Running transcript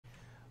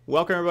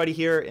Welcome everybody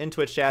here in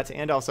Twitch chat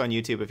and also on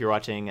YouTube if you're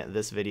watching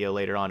this video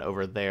later on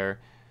over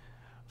there.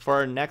 For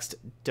our next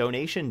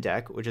donation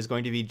deck, which is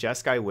going to be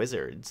Jeskai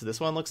Wizards. This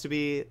one looks to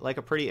be like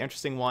a pretty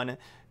interesting one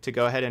to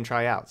go ahead and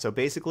try out. So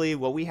basically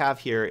what we have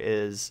here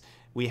is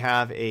we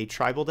have a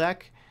tribal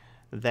deck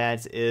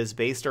that is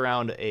based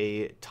around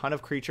a ton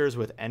of creatures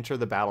with enter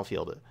the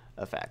battlefield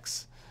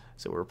effects.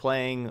 So we're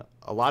playing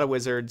a lot of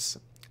wizards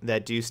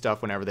that do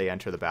stuff whenever they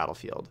enter the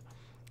battlefield.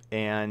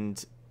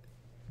 And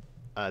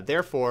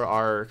therefore,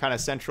 our kind of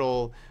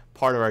central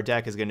part of our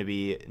deck is going to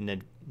be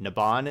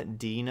Naban,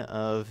 Dean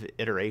of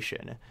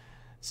Iteration.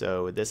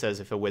 So this says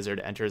if a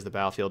wizard enters the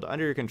battlefield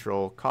under your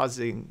control,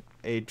 causing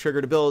a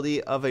triggered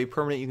ability of a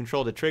permanent you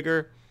control to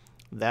trigger,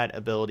 that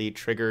ability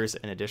triggers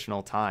an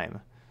additional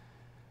time.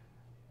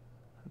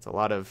 It's a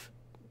lot of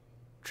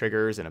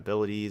triggers and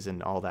abilities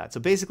and all that. So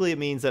basically it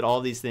means that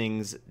all these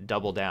things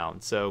double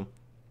down. So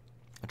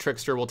a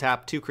Trickster will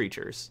tap 2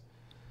 creatures.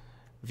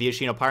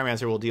 Viashino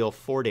Pyromancer will deal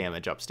 4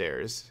 damage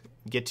upstairs.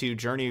 Get to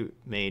Journey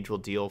Mage will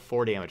deal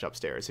 4 damage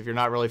upstairs. If you're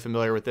not really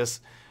familiar with this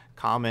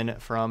common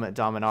from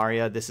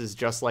Dominaria, this is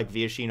just like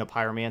Viashino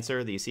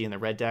Pyromancer that you see in the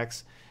red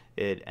decks.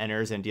 It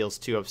enters and deals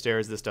 2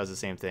 upstairs. This does the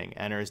same thing.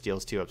 Enters,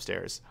 deals 2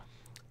 upstairs.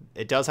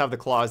 It does have the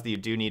clause that you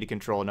do need to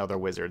control another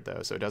wizard,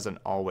 though, so it doesn't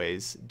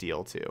always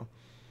deal 2.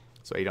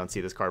 So you don't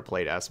see this card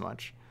played as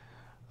much.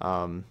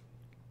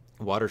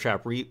 Water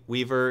Trap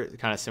Weaver,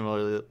 kind of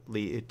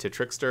similarly to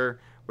Trickster,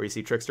 where you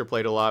see Trickster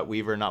played a lot,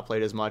 Weaver not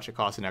played as much. It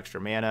costs an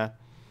extra mana,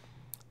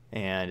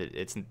 and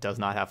it does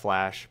not have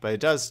flash, but it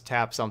does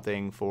tap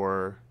something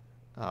for,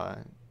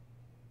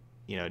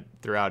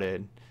 throughout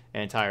an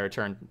entire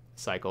turn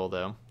cycle,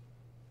 though.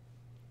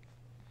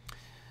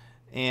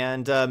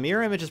 And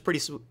Mirror Image is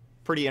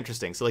pretty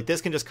interesting. So like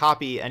this can just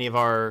copy any of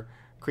our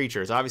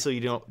creatures. Obviously,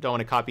 you don't want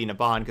to copy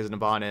Naban because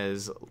Naban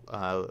is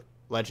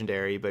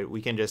legendary, but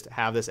we can just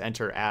have this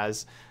enter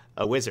as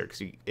a wizard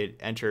because it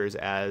enters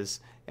as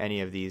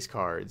any of these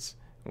cards.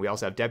 We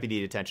also have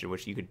Deputy Detention,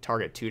 which you could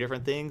target 2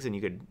 different things, and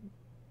you could,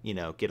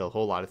 get a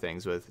whole lot of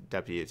things with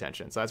Deputy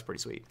Detention. So that's pretty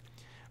sweet.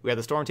 We have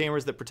the Storm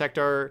Tamers that protect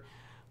our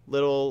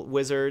little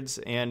wizards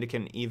and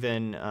can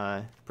even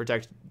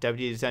protect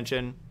Deputy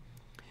Detention.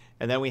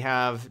 And then we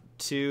have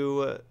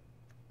 2,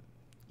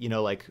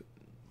 like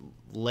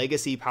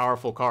legacy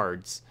powerful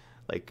cards.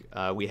 Like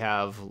we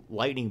have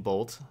Lightning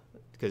Bolt,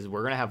 because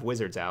we're going to have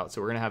wizards out, so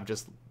we're going to have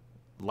just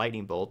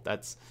Lightning Bolt.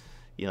 That's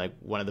like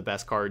one of the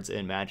best cards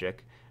in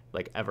Magic,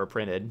 like ever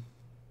printed.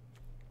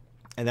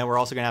 And then we're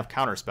also going to have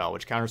Counterspell,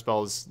 which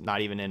Counterspell is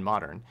not even in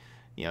Modern.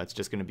 It's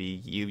just going to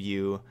be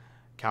UU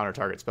counter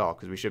target spell,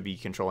 because we should be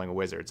controlling a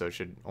wizard, so it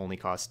should only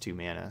cost 2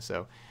 mana.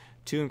 So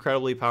 2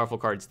 incredibly powerful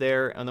cards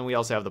there. And then we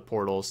also have the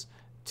portals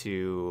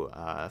to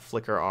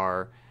flicker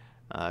our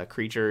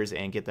creatures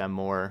and get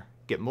more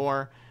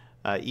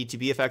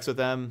ETB effects with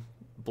them,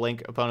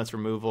 blink opponent's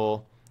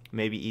removal,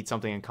 maybe eat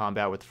something in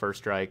combat with first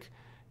strike.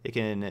 It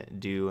can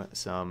do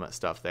some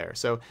stuff there.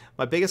 So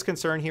my biggest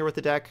concern here with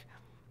the deck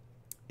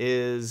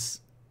is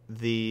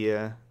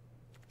the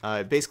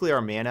basically our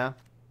mana.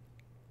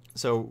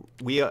 So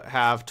we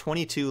have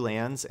 22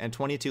 lands, and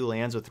 22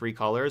 lands with 3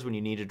 colors when you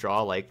need to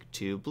draw like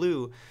 2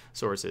 blue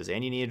sources,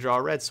 and you need to draw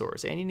a red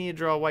source, and you need to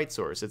draw a white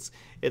source.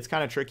 It's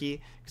kind of tricky.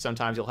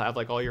 Sometimes you'll have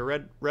like all your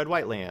red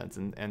white lands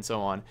and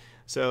so on.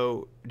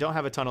 So don't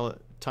have a ton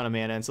of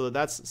mana, and so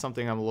that's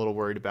something I'm a little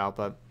worried about,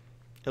 but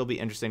it'll be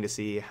interesting to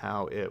see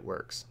how it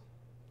works.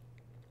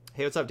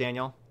 Hey, what's up,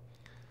 Daniel?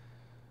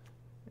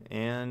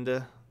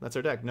 And that's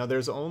our deck. No,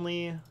 there's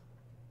only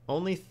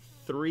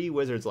 3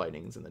 Wizards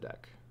Lightnings in the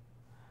deck.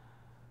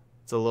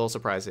 It's a little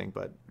surprising,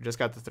 but we just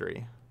got the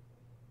 3.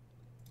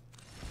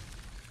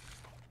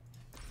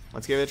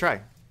 Let's give it a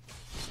try.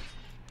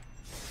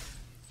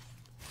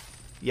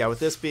 Yeah, with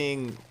this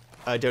being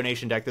a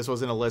donation deck, this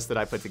wasn't a list that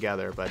I put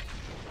together, but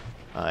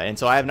and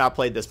so I have not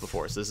played this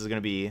before, so this is going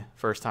to be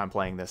first time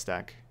playing this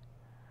deck.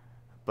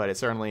 But it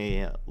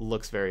certainly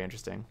looks very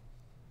interesting.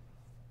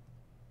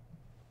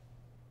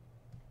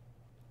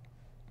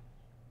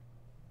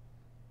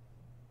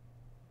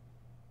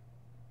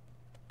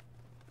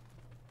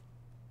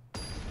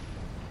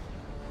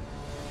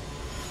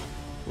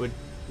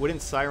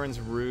 Wouldn't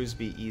Siren's Ruse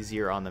be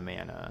easier on the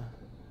mana?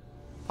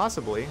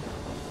 Possibly.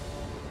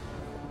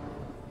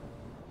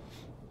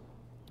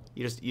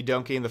 You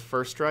don't gain the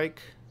first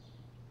strike.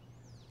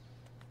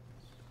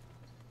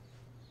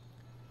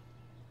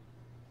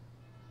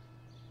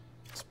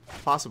 It's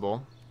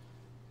possible.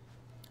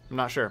 I'm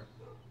not sure.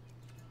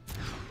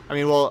 I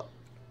mean, well,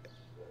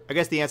 I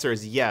guess the answer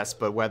is yes,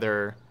 but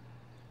whether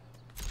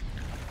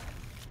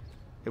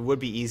it would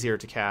be easier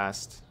to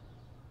cast.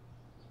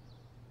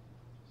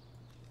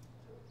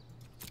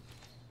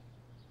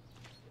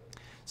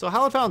 So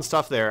Hallowed Fountain's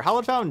tough there.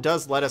 Hallowed Fountain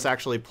does let us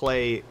actually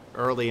play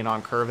early and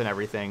on curve and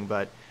everything,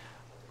 but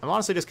I'm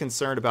honestly just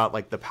concerned about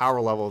like the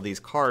power level of these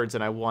cards,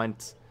 and I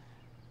want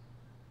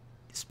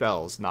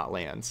spells, not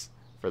lands,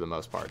 for the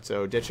most part.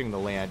 So ditching the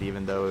land,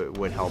 even though it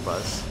would help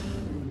us.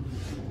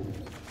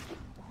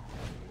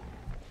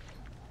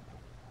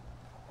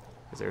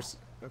 Because there's,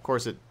 of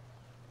course,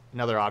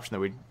 another option that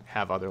we'd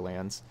have other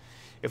lands.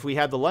 If we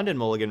had the London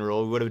Mulligan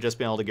rule, we would have just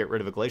been able to get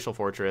rid of a Glacial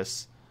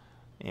Fortress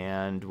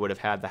and would have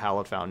had the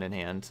Hallowed Fountain in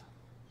hand.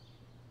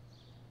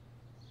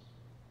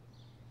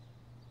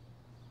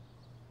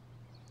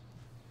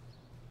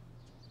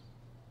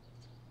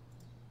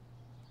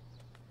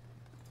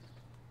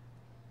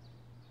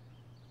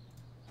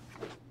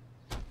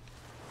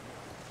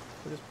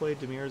 I just played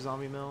Dimir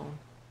Zombie Mill.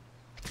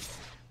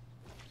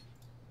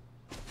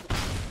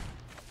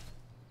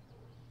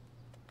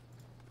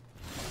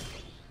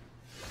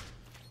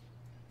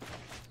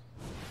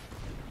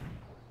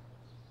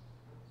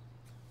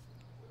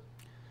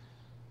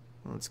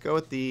 Let's go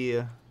with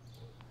the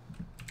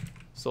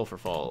Sulphur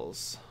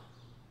Falls.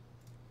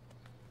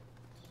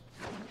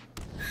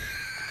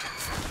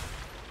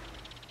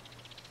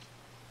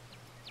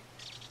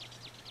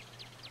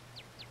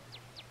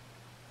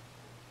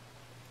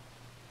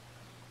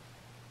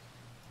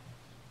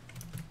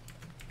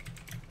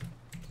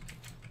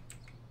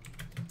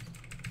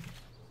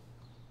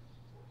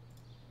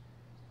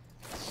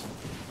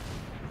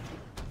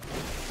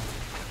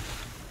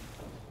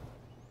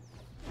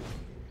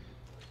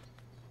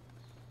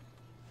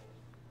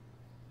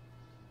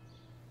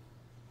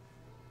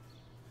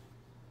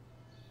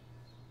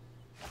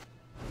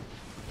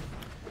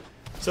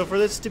 So for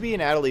this to be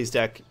an Adeliz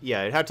deck,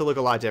 yeah, it'd have to look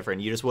a lot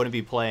different. You just wouldn't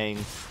be playing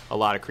a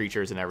lot of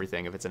creatures and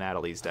everything if it's an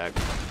Adeliz deck.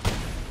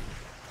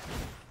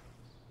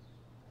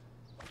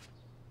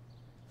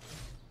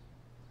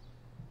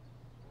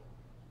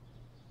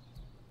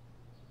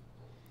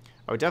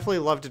 I would definitely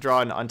love to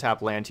draw an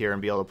untapped land here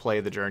and be able to play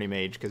the Journey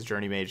Mage, because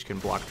Journey Mage can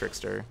block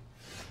Trickster.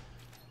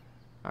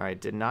 Alright,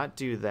 did not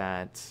do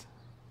that.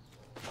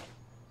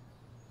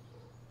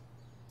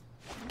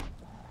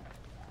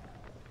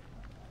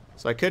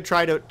 So I could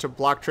try to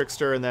block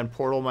Trickster and then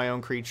portal my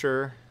own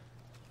creature.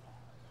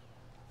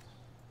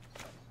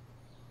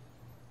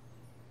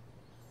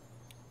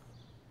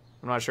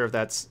 I'm not sure if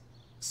that's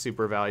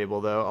super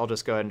valuable, though. I'll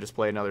just go ahead and just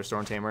play another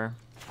Storm Tamer.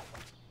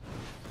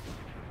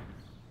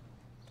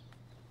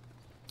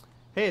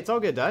 Hey, it's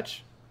all good,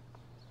 Dutch.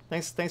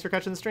 Thanks for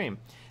catching the stream.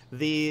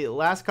 The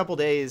last couple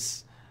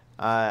days,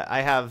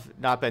 I have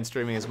not been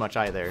streaming as much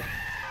either,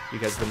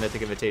 because the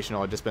Mythic Invitational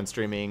had just been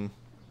streaming,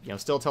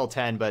 still till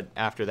 10, but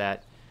after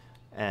that.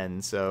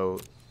 And so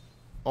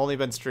only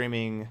been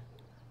streaming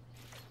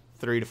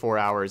 3 to 4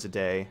 hours a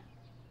day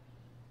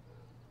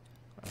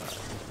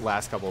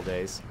last couple of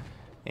days,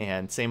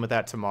 and same with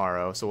that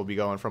tomorrow. So we'll be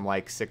going from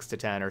like 6 to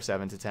 10 or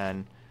 7 to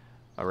 10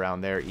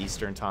 around there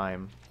Eastern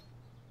time.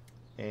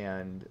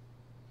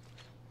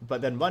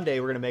 But then Monday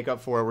we're gonna make up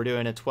for it. We're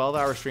doing a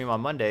 12-hour stream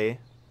on Monday.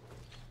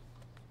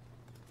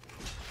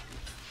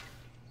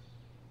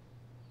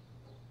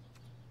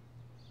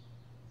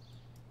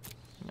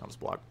 I'll just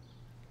block.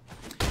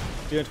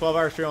 Doing a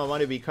 12-hour stream on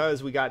Monday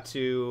because we got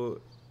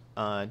to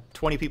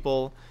 20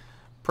 people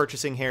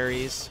purchasing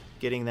Harry's,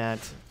 getting that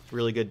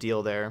really good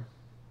deal there.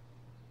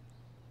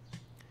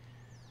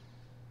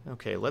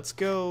 Okay, let's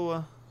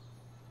go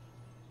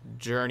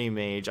Journey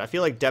Mage. I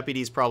feel like Deputy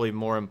is probably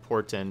more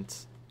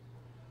important.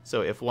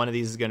 So if one of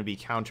these is going to be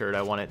countered,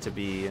 I want it to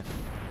be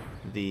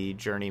the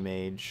Journey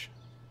Mage.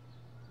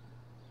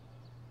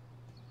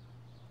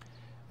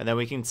 And then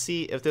we can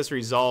see if this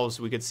resolves,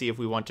 we could see if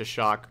we want to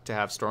shock to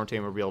have Storm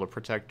Tamer be able to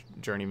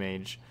protect Journey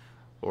Mage,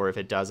 or if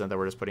it doesn't, then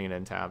we're just putting it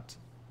in tapped.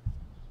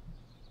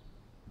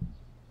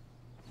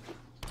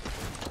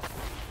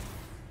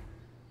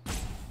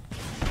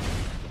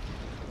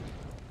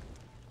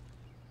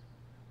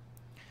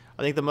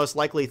 I think the most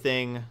likely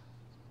thing...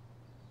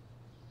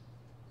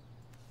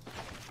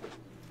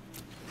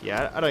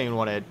 Yeah, I don't even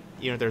want to...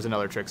 Even if there's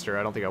another Trickster,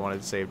 I don't think I wanted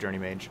to save Journey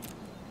Mage.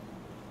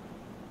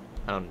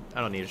 I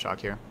don't need a shock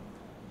here.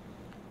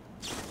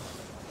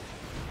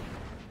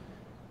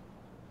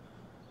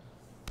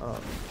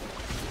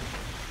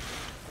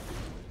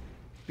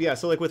 Yeah,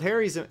 so like with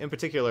Harry's in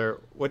particular,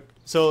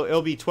 so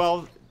it'll be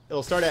 12,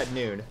 it'll start at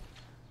noon.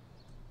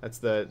 That's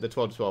the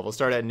 12 to 12. We'll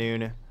start at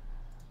noon. I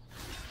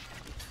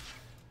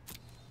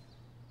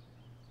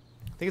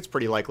think it's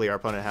pretty likely our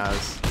opponent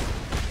has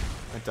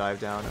a dive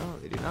down. Oh,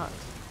 they do not.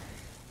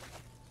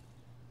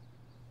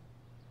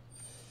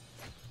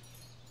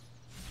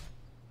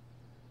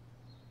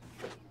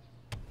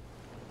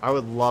 I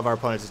would love our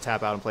opponent to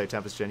tap out and play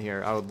Tempest Djinn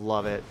here. I would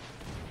love it.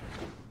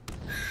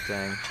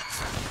 Dang.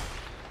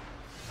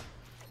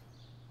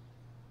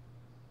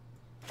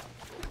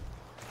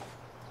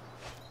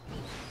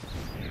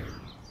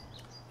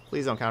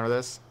 Please don't counter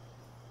this.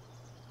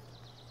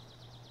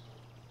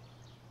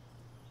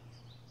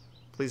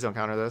 Please don't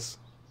counter this.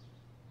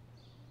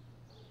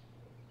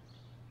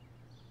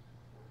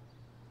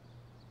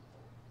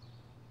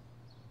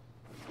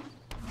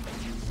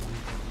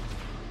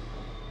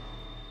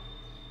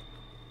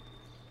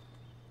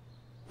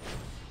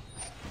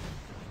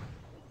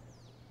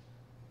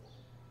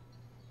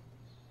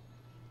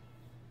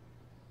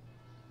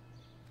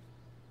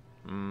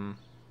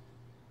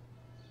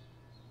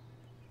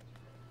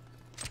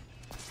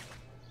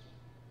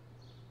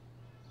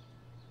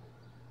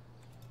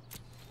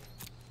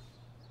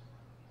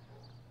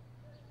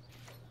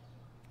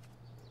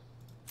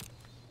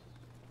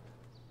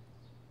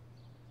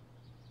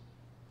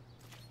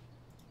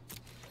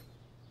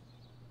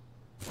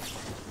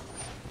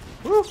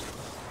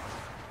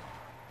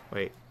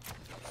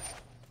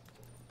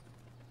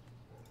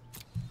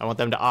 I want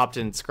them to opt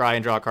and scry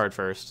and draw a card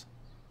first.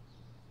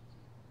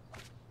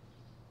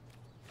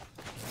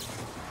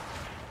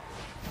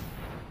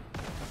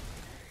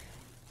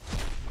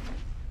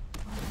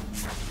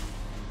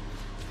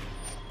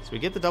 So we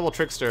get the double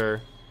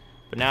Trickster,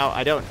 but now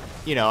I don't,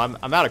 you know,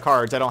 I'm out of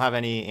cards. I don't have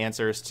any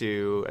answers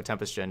to a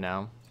Tempest Gen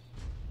now.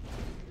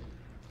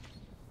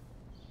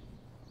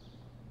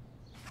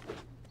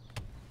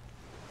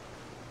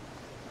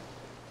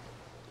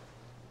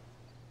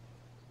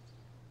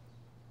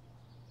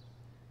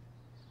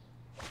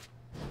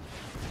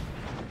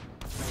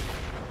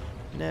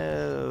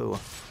 No.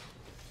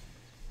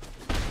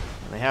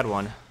 They had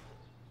one.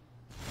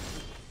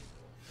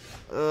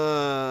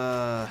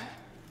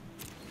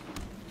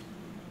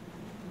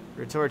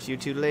 Retort, you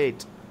too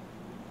late.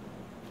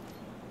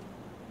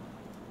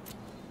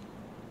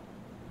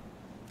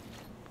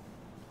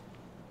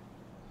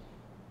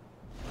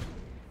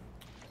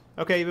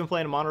 Okay, you've been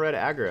playing mono red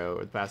aggro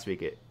the past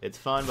week. It's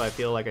fun, but I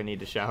feel like I need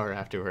to shower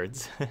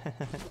afterwards.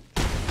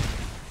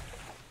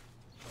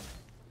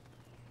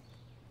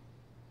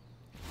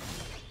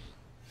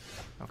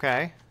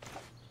 Okay.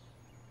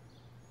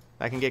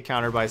 That can get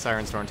countered by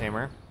Siren Storm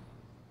Tamer.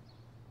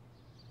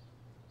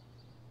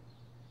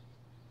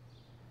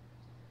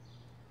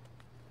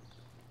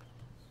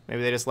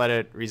 Maybe they just let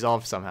it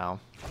resolve somehow.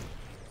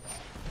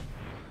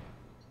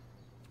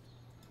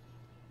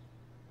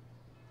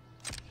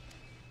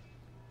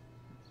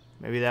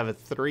 Maybe they have a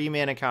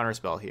 3-mana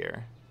counterspell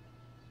here.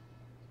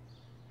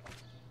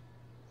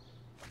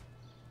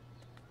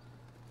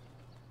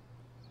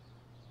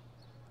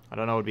 I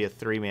don't know what would be a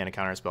 3-mana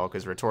counterspell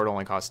because Retort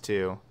only costs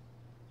 2.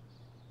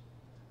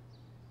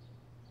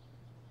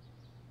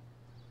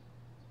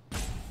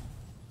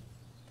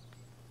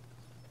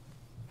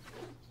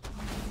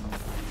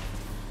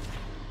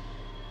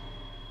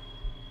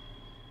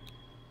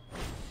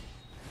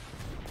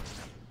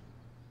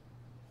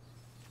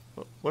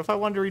 What if I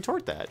wanted to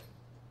retort that?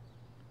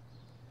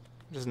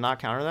 Just not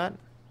counter that?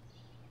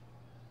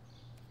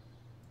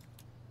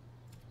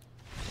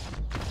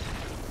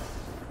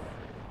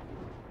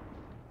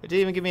 It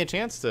didn't even give me a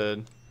chance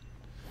to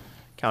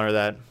counter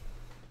that.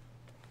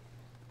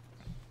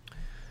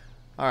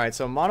 Alright,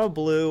 so mono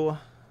blue.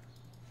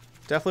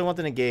 Definitely want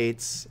the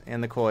negates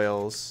and the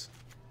coils.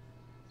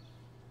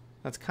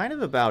 That's kind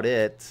of about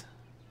it.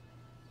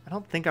 I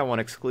don't think I want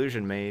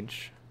Exclusion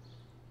Mage.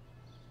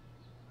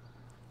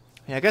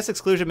 Yeah, I guess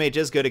Exclusion Mage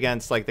is good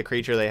against like the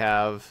creature they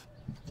have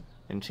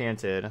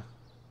enchanted.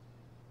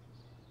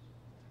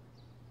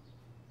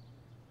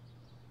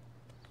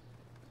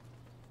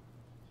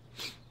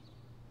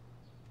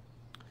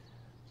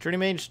 Journey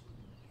Mage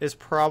is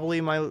probably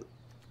a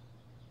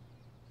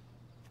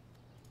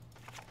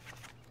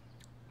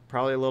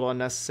little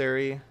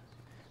unnecessary.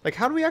 Like,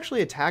 how do we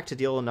actually attack to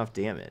deal enough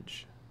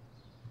damage?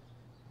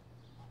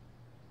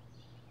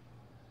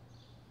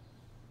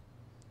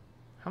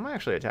 How am I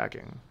actually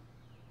attacking?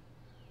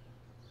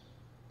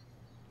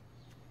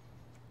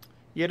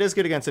 Yeah, it is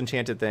good against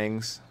enchanted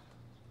things.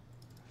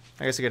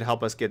 I guess it could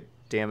help us get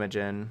damage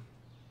in.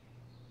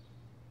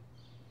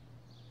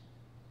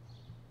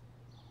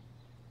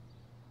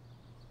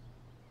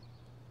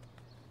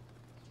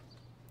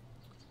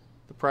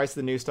 The price of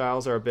the new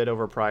styles are a bit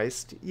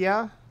overpriced.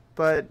 Yeah,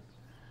 but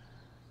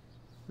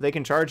they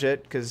can charge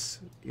it because,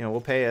 you know,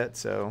 we'll pay it,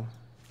 so.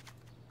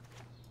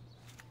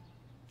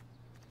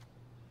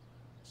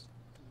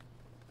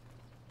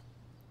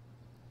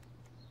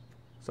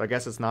 So I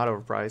guess it's not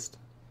overpriced.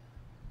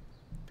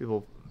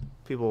 People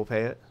will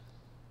pay it.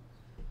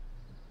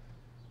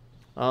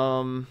 You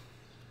know,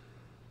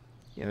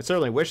 I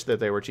certainly wish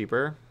that they were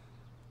cheaper.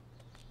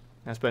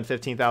 I spent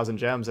 15,000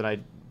 gems and I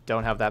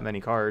don't have that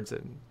many cards.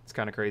 It's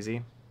kind of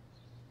crazy.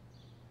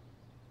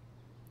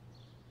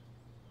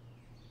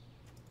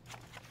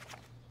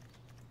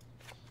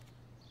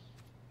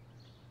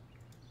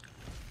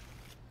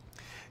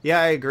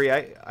 Yeah, I agree.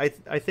 I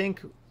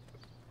think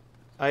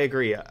I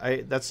agree.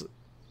 That's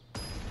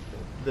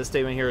the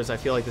statement here is I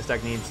feel like this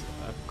deck needs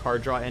a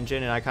card draw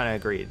engine, and I kind of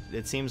agree.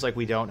 It seems like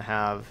we don't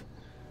have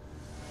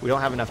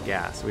enough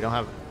gas. We don't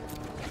have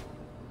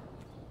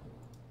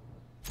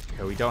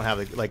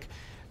like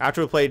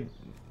after we played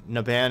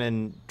Naban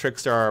and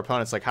Trickstar our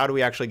opponents, like how do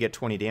we actually get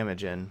 20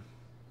 damage in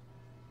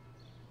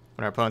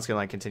when our opponents can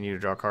like continue to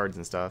draw cards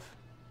and stuff?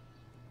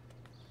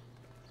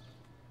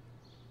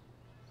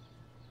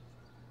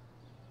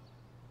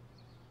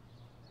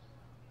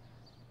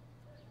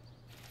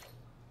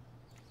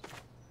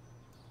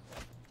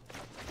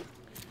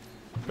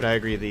 But I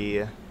agree,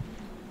 the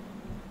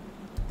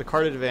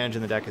card advantage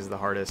in the deck is the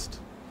hardest,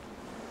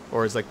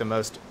 or is like the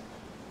most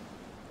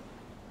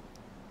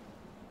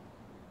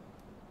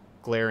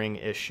glaring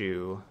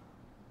issue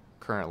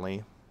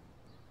currently.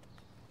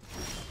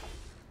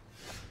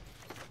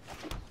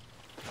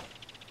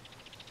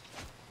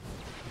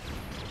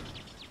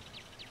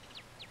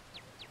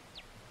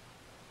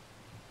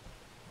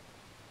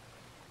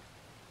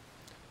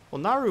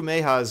 Well, Naru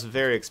Meha is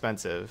very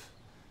expensive.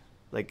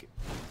 Like,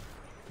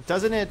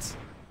 doesn't it...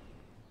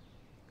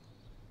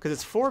 because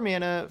it's 4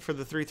 mana for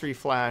the 3/3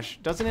 flash,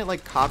 doesn't it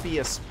like copy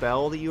a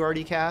spell that you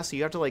already cast? So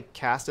you have to like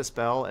cast a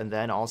spell and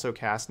then also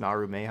cast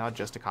Naru Meha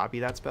just to copy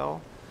that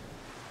spell?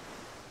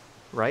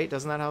 Right?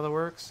 Doesn't that how that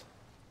works?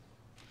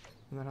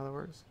 Isn't that how that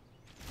works?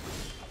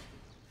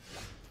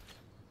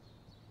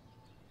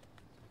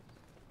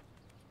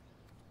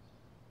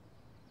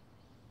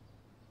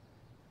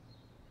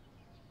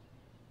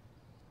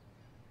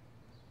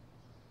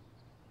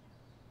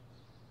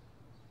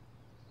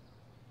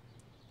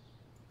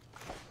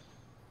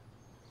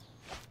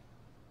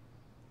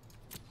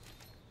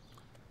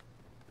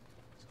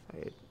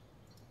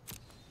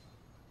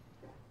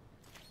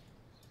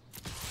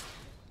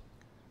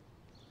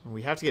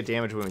 We have to get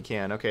damage when we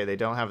can. Okay, they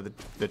don't have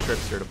the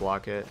Trickster to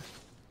block it.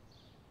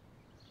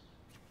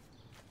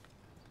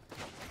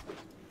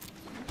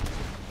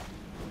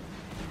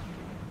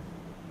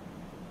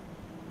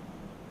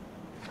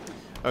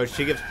 Oh,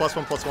 she gives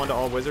 +1/+1 to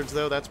all wizards,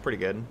 though? That's pretty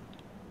good.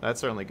 That's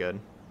certainly good.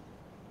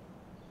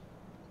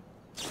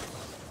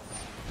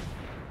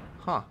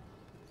 Huh.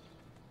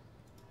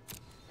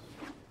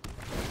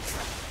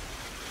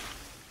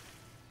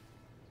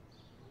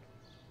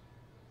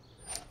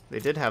 They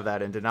did have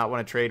that and did not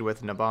want to trade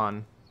with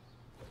Naban.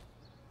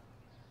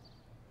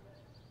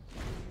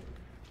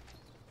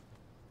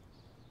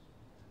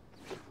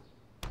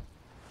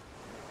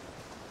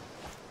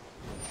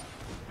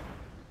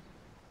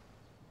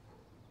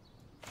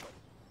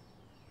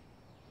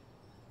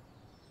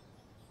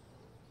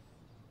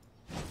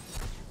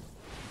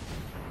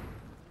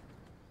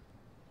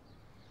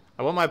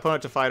 I want my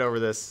opponent to fight over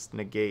this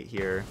negate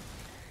here.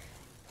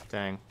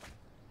 Dang.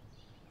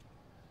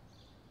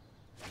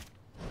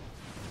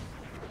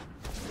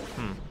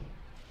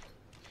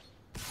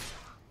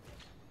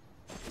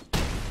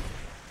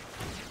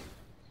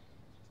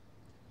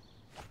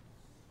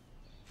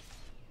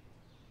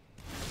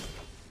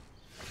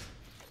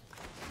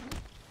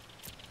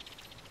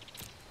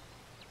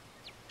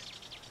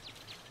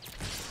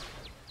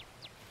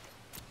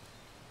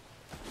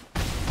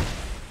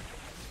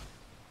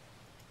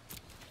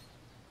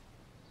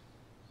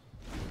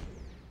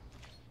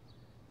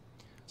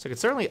 So I could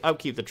certainly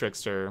upkeep the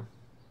Trickster.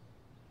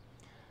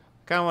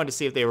 Kind of wanted to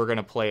see if they were going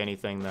to play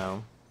anything,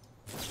 though.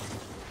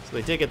 So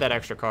they did get that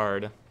extra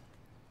card.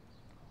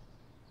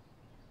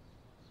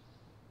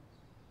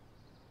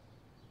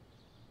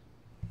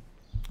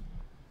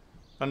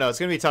 Oh no, it's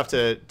going to be tough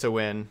to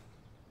win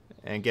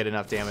and get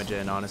enough damage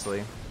in,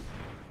 honestly.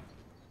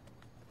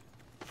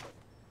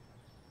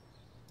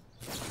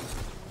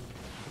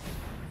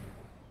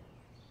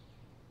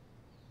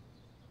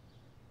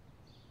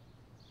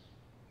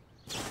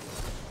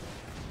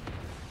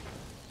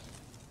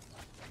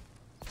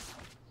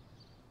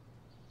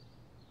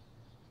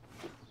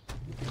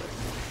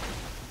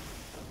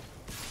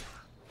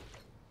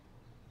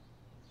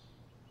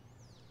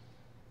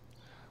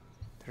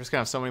 They're just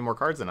gonna have so many more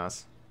cards than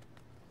us.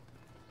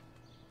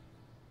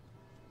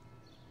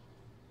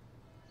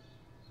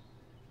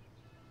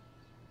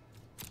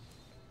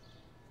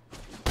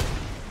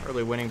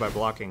 Early winning by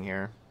blocking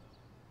here.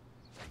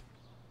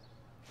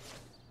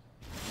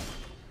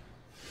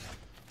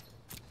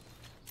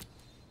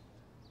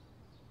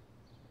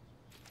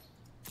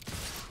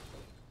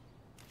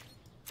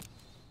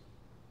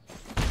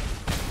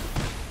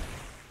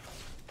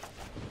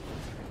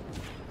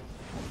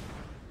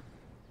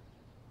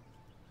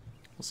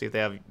 We'll see if they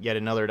have yet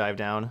another dive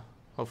down.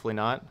 Hopefully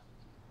not.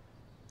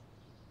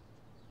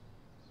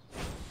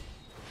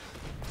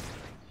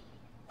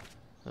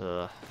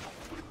 Ugh.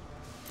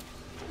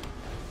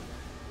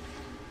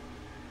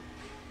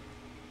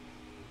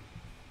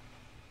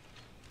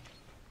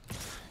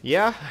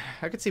 Yeah,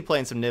 I could see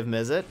playing some Niv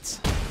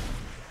Mizzet.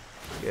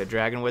 Get a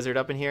Dragon Wizard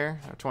up in here.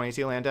 Our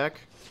 22 land deck.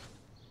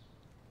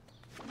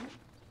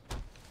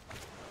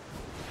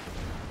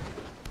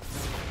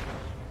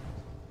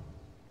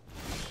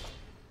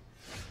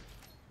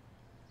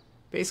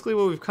 Basically,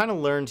 what we've kind of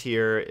learned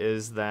here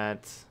is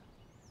that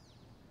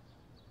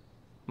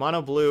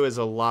Mono Blue is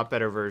a lot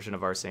better version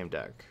of our same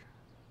deck.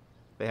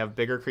 They have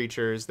bigger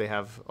creatures, they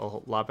have a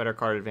lot better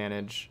card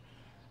advantage,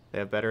 they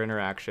have better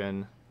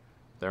interaction,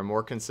 they're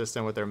more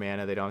consistent with their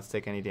mana, they don't have to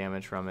take any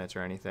damage from it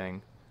or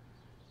anything.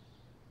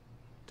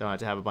 Don't have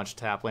to have a bunch of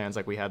tap lands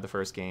like we had the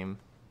first game.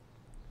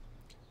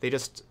 They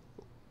just...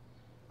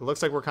 It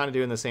looks like we're kind of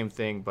doing the same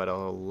thing, but a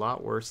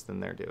lot worse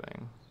than they're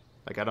doing.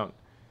 Like,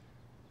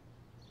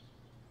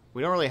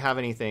 we don't really have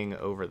anything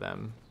over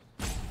them,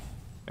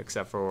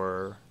 except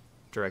for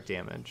direct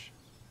damage.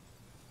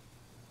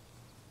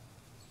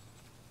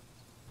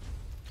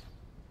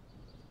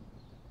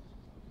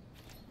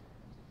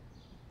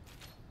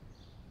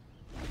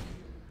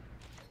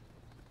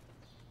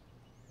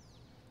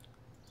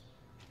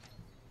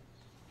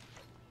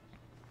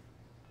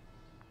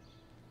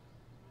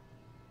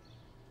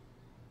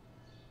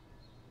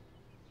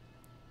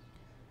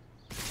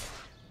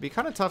 Be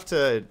kind of tough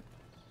to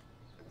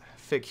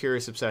fit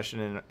Curious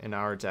Obsession in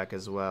our deck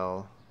as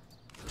well.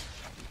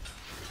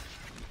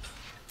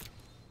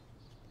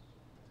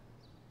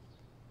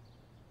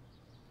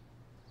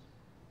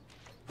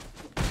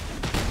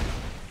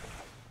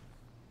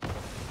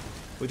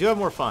 We do have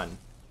more fun.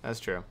 That's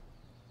true.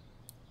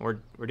 We're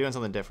doing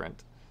something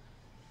different.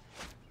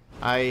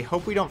 I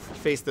hope we don't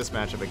face this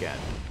matchup again.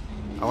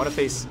 I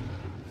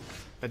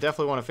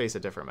definitely want to face a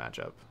different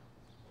matchup.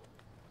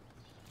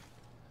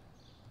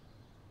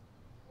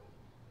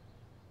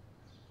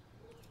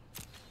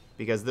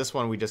 Because this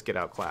one we just get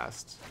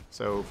outclassed.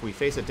 So if we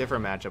face a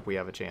different matchup, we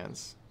have a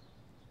chance.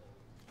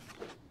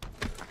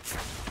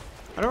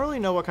 I don't really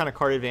know what kind of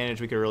card advantage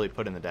we could really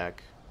put in the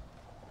deck.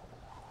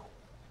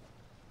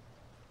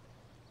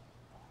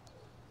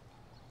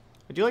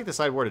 I do like the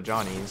sideboard of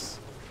Johnny's.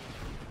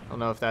 I don't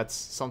know if that's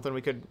something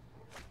we could...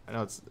 I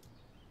know it's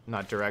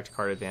not direct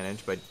card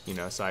advantage, but, you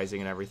know, sizing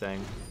and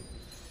everything.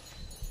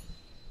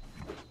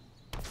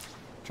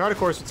 Chart, of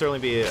course, would certainly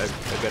be a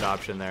good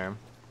option there.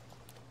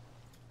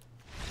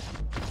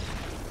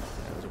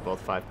 Those are both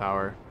 5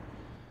 power.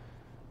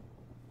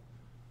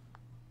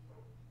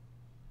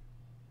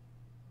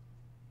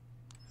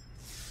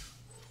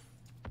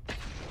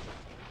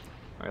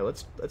 All right,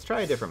 let's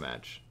try a different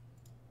match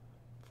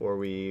before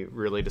we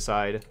really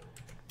decide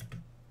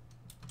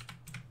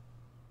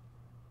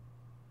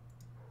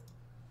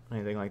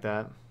anything like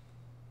that.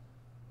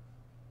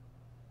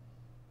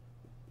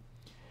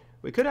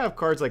 We could have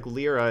cards like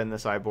Lyra in the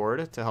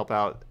sideboard to help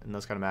out in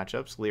those kind of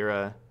matchups.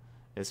 Lyra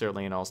is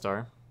certainly an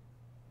all-star.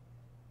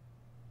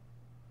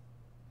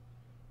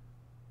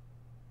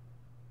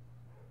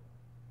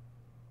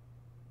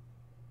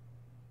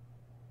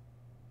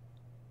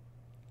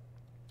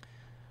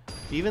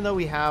 Even though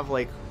we have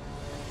like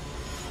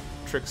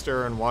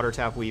Trickster and Water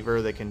Tap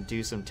Weaver that can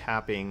do some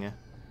tapping,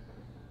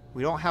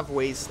 we don't have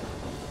ways.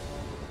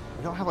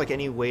 We don't have like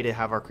any way to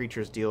have our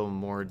creatures deal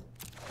more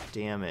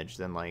damage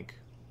than like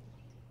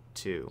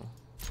 2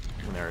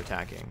 when they're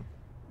attacking.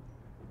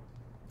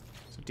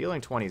 So dealing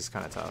 20 is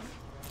kind of tough.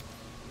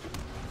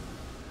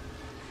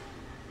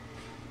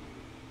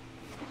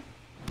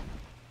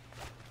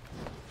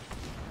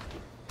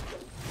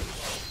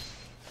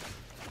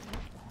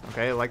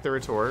 Okay, I like the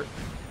retort.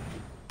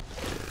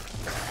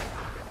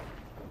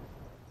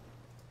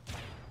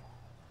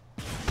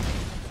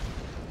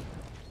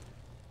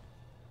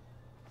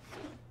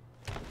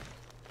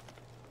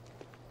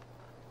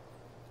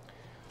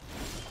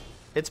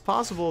 It's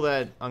possible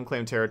that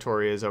Unclaimed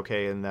Territory is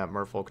okay in that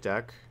Merfolk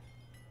deck.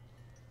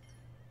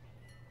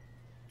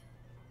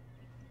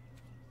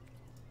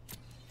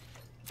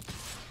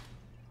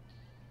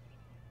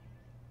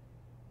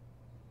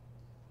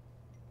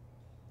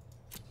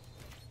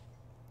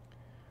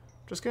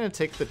 Just gonna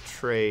take the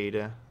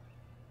trade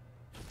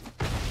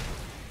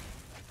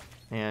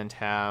and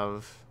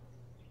have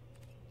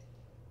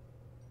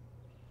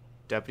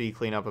Deputy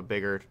clean up a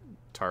bigger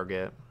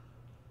target.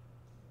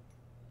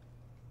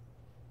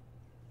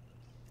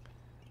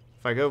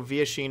 If I go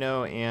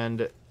Viashino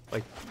and,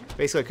 like,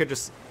 basically I could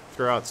just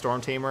throw out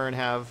Storm Tamer and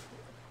have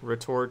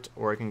retort,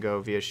 or I can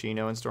go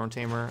Viashino and Storm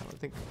Tamer. I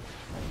think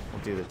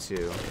we'll do the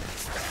 2.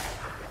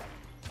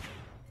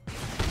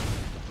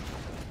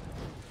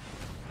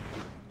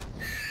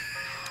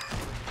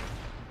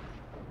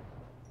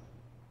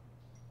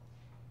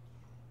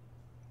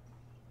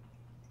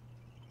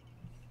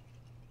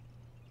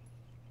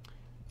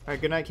 Alright,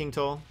 good night, King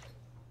Toll.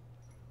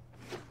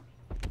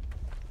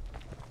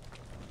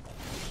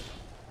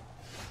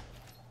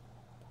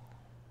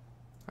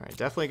 Alright,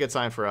 definitely a good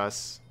sign for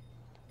us.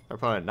 Our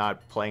opponent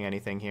not playing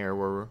anything here,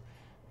 where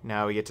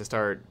now we get to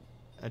start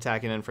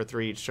attacking in for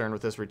 3 each turn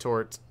with this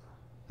retort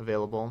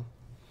available.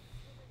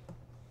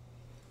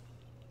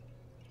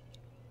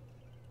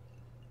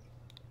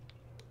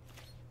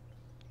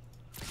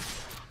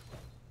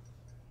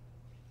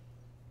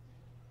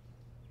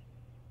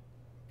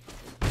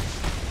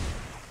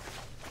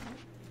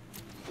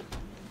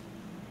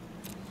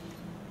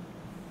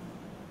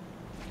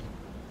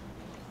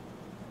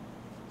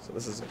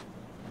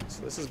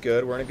 So this is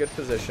good. We're in a good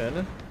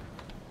position.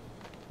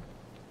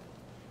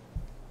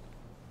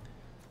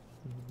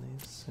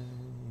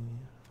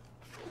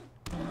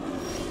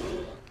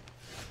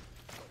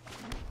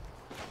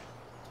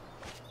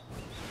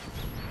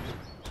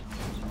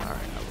 Alright,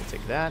 I will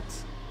take that.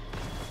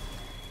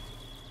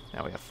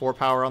 Now we have 4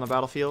 power on the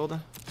battlefield.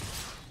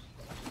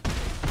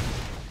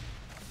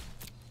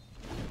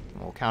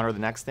 We'll counter the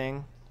next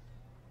thing.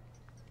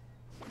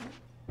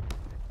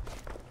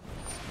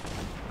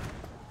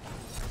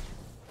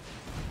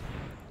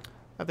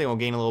 I think we'll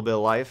gain a little bit of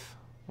life.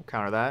 We'll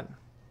counter that.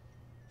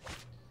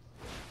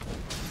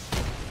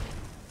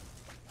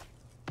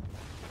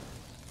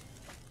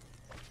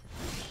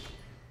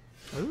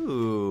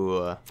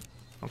 Ooh.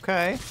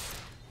 Okay.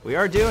 We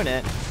are doing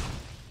it.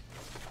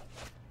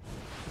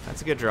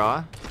 That's a good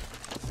draw.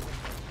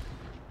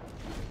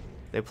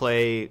 They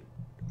play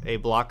a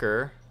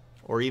blocker,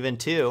 or even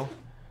 2.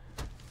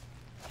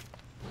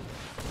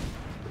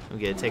 We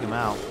get to take them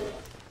out.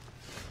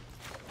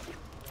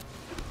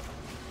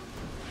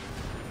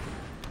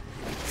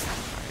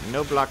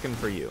 No blocking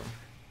for you.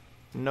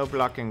 No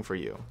blocking for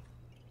you.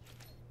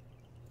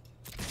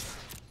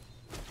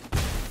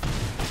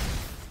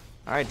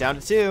 Alright, down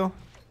to 2.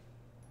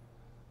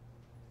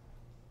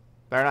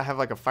 Better not have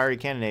like a fiery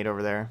cannonade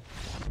over there.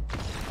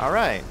 All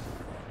right.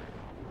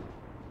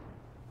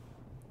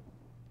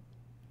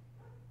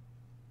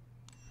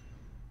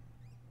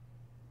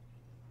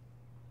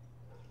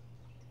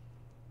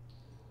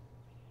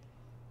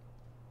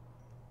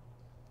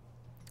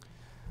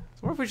 I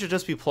wonder if we should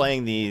just be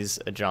playing these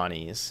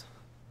Johnnies.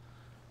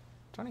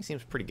 Johnny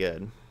seems pretty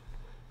good.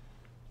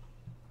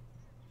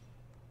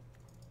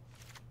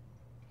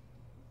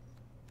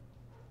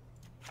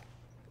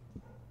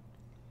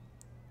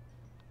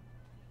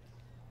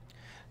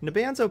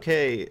 Naban's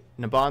okay,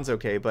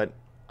 but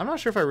I'm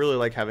not sure if I really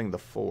like having the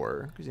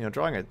 4. Because, you know,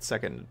 drawing a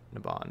second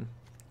Naban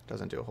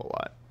doesn't do a whole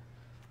lot.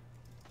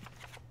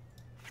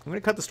 I'm going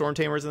to cut the Storm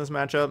Tamers in this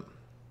matchup.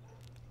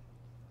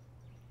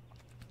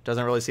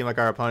 Doesn't really seem like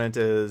our opponent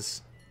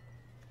is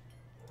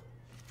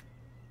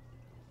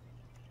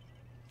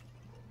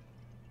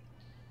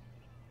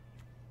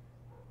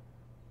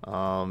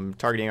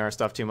targeting our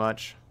stuff too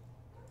much.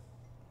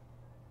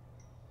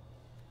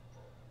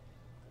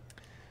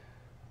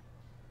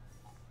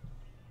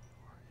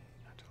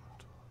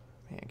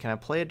 Man, can I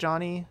play a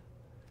Johnny?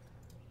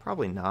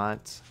 Probably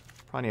not.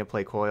 Probably need to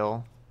play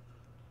Coil.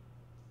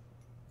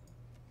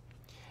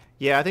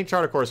 Yeah, I think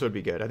Chart of Course would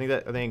be good. I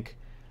think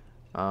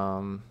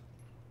don't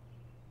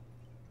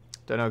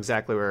know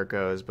exactly where it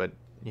goes, but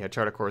yeah,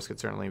 Chart of Course could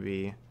certainly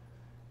be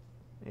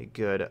a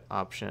good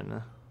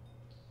option.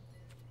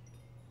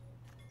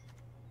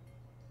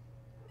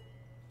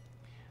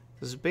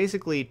 This is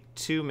basically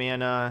 2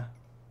 mana,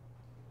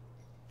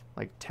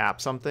 like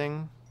tap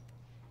something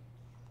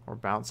or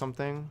bounce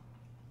something.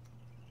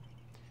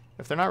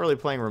 If they're not really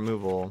playing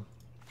removal,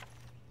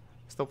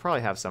 they'll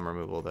probably have some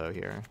removal though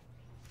here.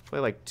 Play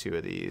like 2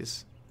 of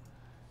these.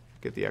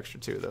 Get the extra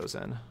 2 of those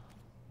in.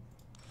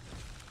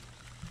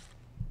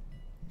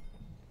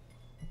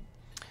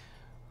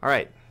 All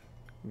right,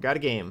 got a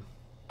game.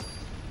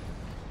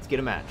 Let's get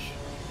a match.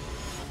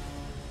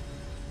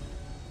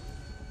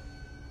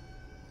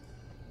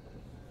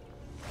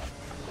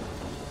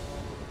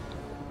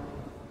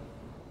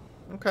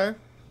 Okay.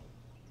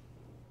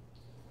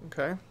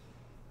 Okay.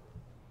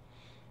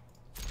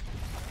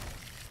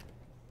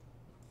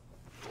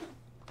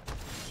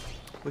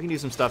 We can do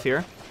some stuff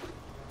here.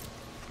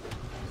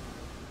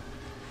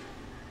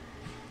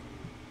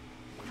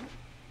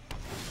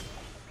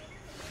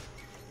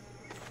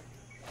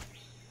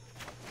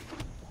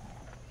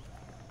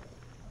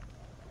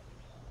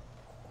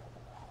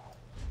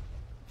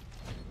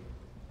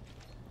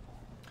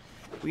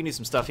 We can do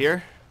some stuff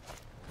here.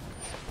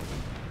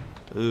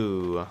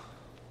 Ooh.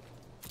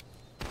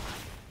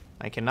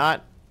 I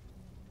cannot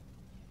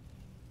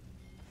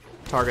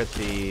target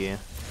the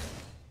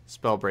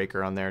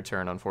Spellbreaker on their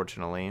turn,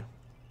 unfortunately.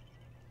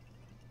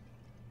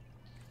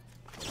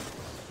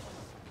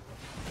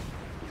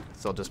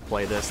 So I'll just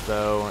play this,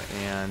 though,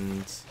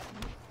 and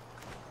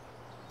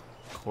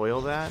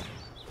coil that.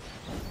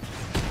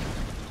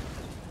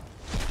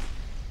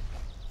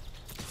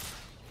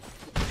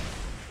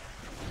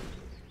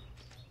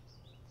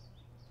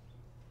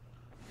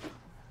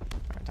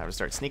 Alright, time to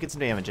start sneaking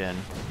some damage in.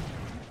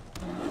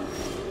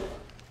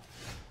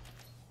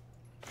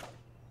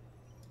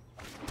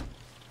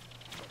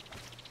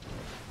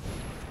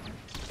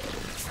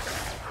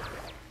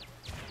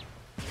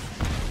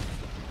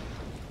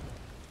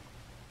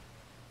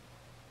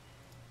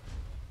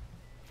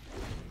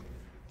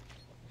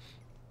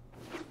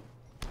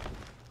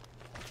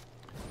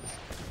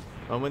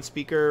 Omen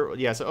Speaker,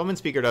 yeah. So Omen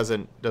Speaker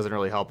doesn't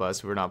really help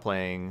us. We're not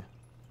playing.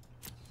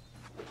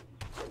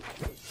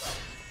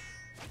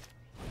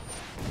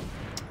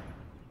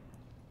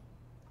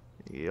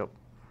 Yep.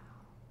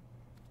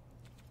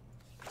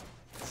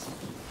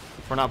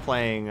 We're not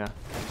playing.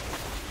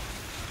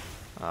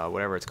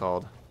 Whatever it's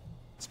called,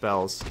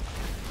 spells.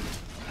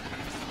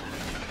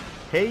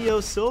 Hey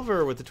Yo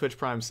Silver with the Twitch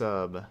Prime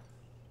sub.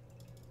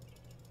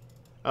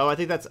 Oh, I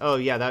think that's. Oh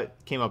yeah,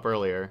 that came up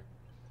earlier,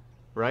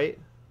 right?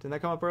 Didn't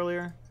that come up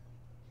earlier?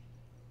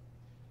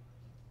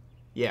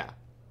 Yeah.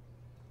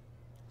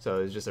 So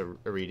it's just a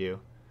redo.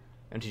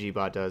 MTG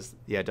bot does,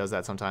 yeah, it does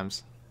that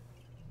sometimes.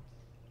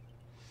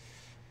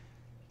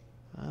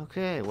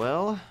 Okay,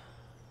 well.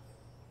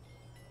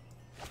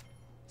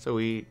 So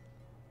we...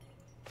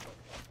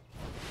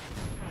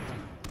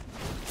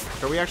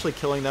 Are we actually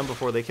killing them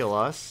before they kill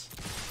us?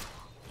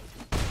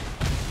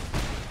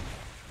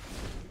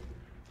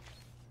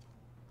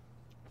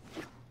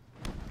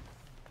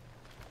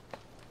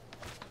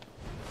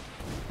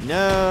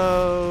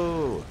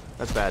 No!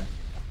 That's bad.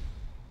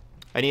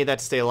 I needed that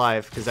to stay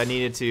alive, because I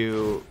needed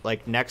to,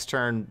 like, next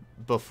turn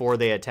before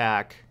they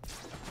attack,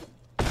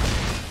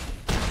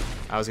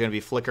 I was going to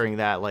be flickering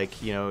that,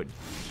 like, you know,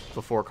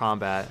 before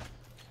combat.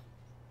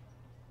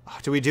 Oh,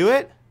 did we do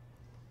it?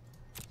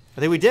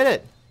 I think we did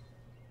it!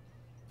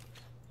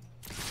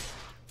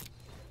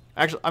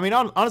 Actually, I mean,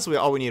 honestly,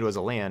 all we needed was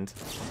a land.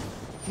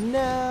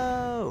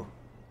 No!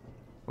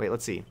 Wait,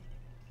 let's see.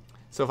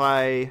 So if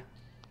I...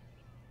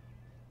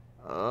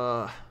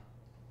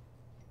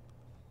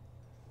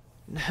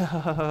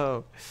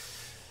 No.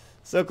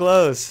 So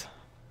close.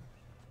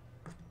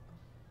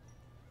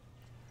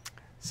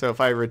 So if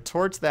I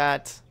retort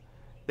that,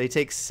 they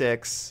take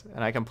 6,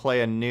 and I can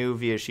play a new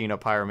Viashino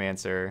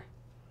Pyromancer.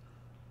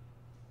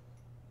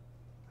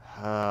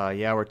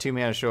 Yeah, we're 2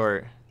 mana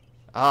short.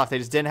 If they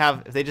just didn't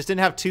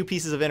have 2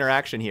 pieces of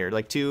interaction here,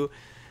 like 2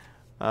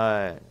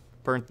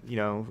 burnt,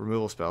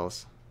 removal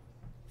spells.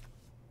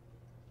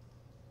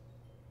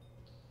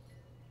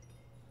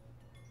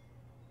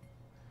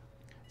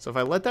 So if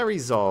I let that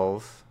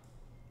resolve,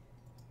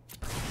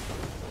 what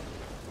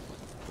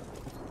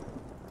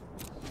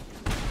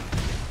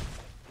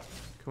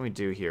can we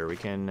do here? We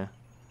can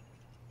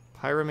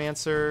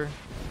Pyromancer.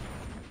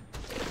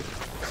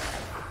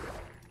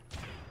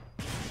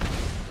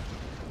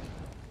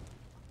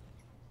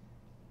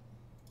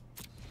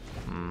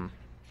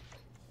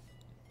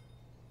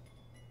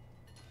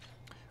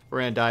 We're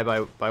going to die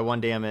by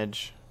 1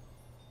 damage.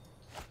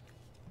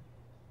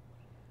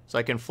 So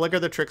I can Flicker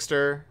the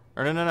Trickster.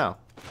 Or no.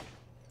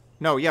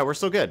 No, yeah, we're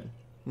still good.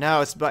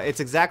 No, it's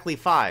exactly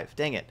 5.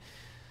 Dang it.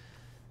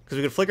 Because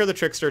we could Flicker the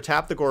Trickster,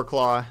 tap the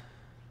Goreclaw.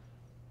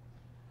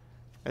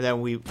 And then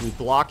we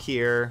block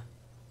here.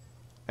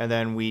 And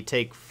then we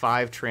take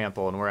 5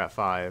 trample, and we're at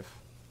 5.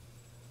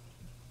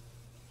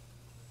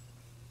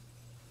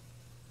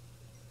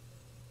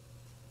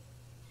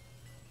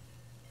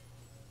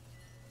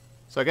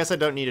 So I guess I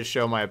don't need to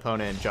show my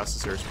opponent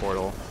Justicer's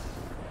Portal.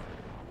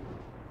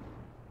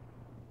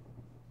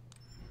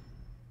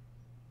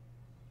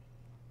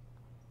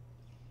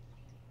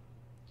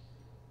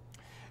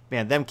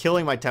 Man, them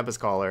killing my Tempest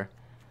Caller.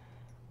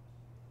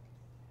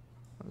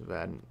 That was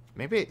bad.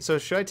 Maybe, so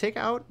should I take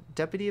out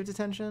Deputy of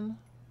Detention?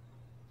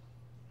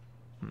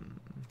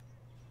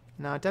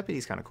 No,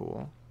 Deputy's kind of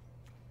cool.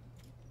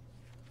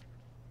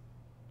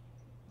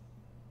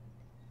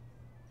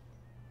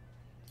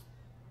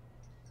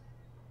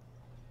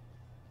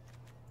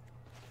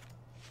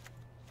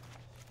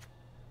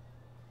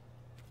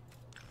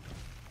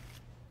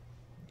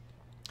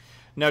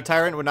 No,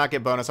 Tyrant would not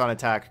get bonus on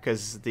attack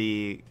because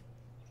that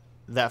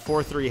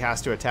 4/3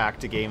 has to attack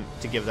to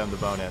give them the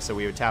bonus. So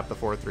we would tap the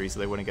 4/3 so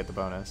they wouldn't get the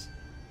bonus.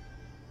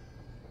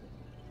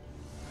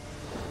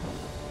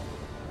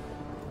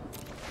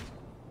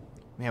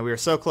 Man, we were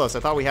so close. I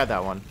thought we had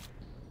that one.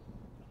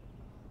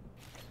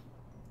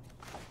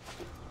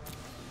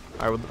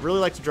 I would really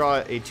like to draw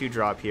a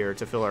 2-drop here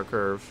to fill our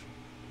curve.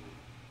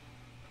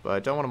 But I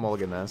don't want to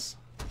mulligan this.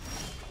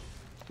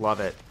 Love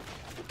it.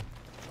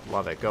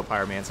 Love it. Go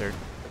Pyromancer.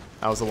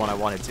 That was the one I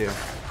wanted too.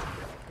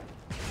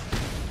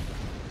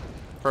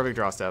 Perfect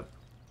draw step.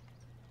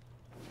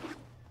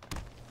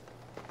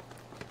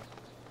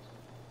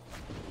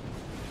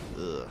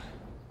 Ugh.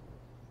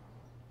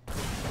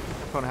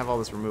 I'm gonna have all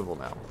this removal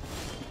now.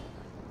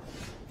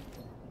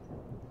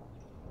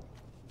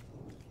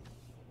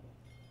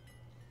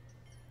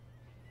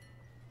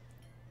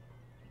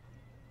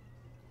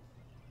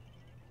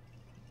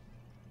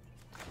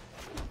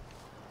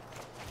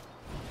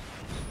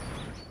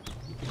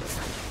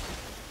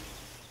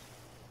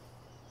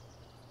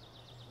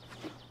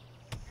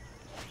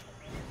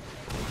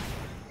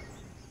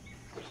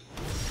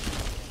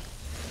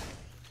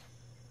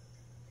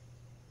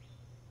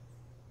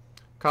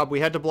 Cobb,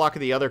 we had to block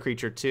the other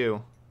creature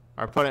too.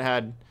 Our opponent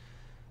had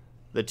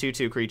the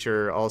 2/2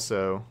 creature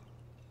also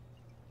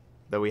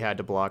that we had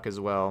to block as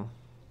well.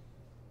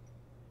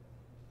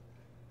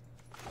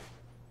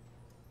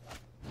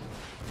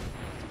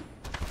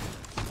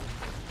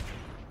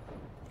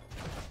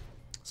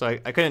 So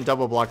I couldn't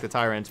double block the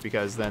Tyrant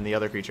because then the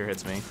other creature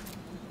hits me.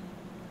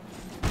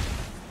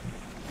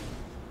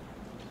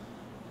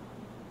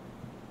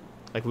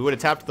 Like we would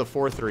have tapped the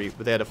 4/3,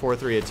 but they had a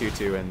 4/3, a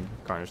 2/2, and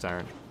Carnage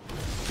Tyrant.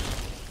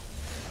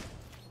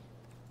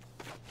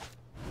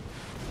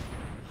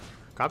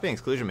 Copying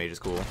Exclusion Mage is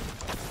cool.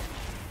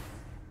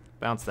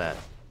 Bounce that.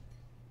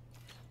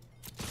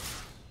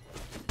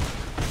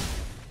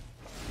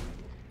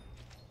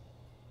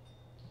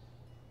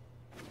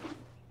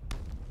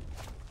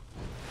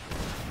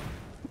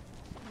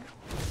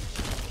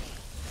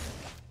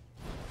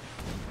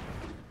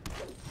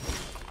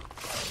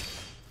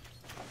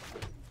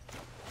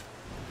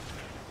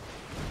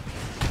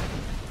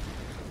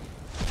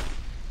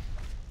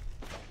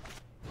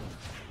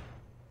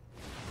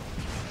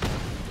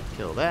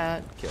 Kill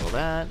that, kill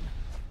that.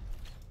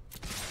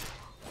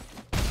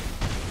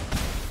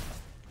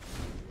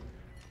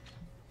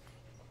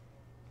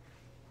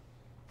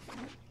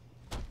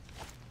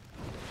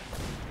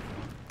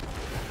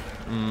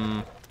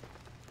 I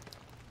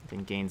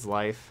think gains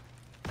life.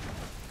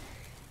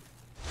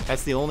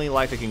 That's the only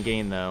life it can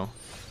gain though.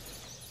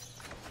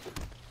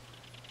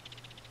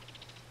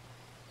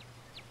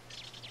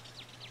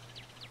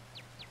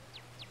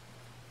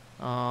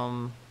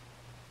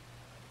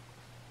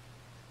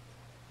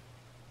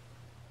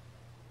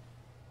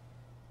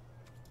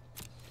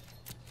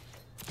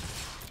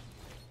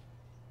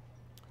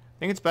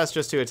 I think it's best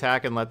just to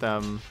attack and let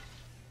them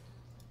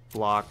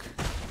block.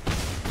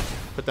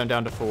 Put them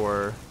down to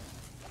 4.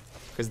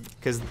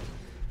 Because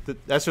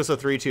that's just a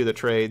 3/2 that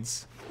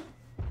trades.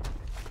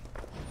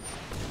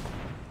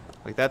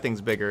 Like, that thing's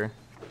bigger.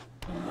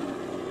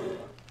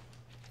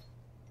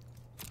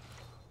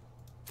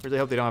 Really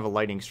hope they don't have a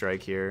lightning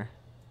strike here.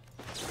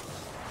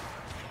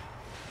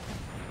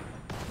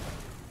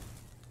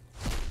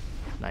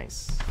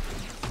 Nice.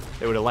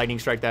 They would have lightning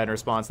strike that in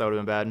response. That would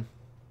have been bad.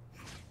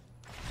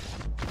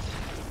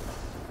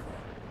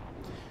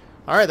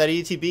 All right, that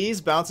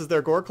ETBs bounces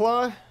their Gore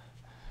Claw, and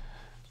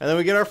then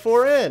we get our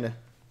 4 in.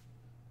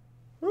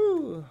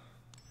 Woo!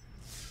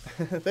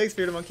 Thanks,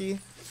 Bearded Monkey.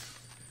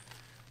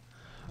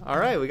 All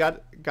right, we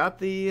got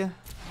the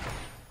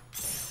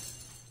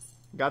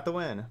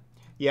win.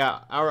 Yeah,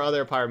 our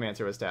other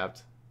Pyromancer was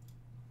tapped.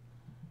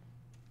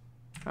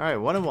 All right,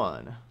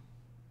 1-1.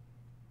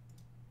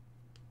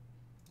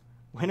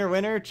 Winner,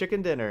 winner,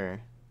 chicken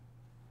dinner.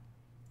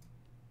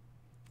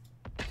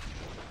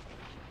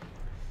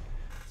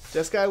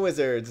 Jeskai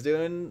Wizards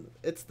doing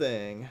its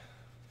thing.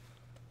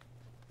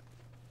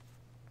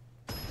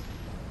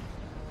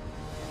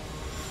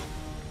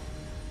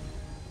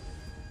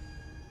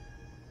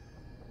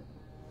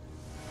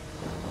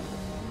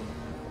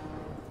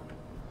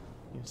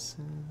 Your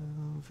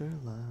silver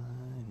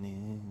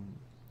lining.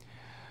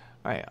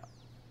 All right,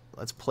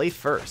 let's play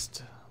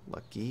first.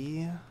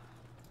 Lucky.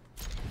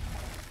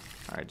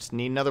 All right, just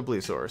need another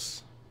blue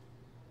source.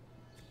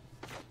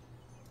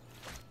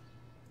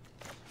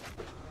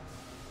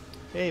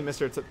 Hey,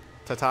 Mr.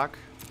 Tatak.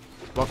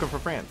 Welcome from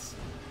France.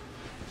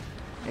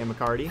 Hey,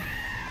 McCarty.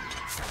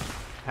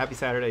 Happy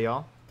Saturday,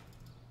 y'all.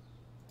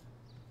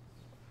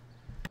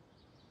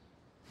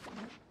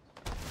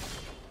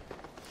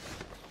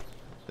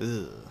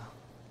 Ugh.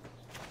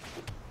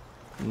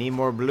 Need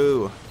more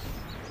blue.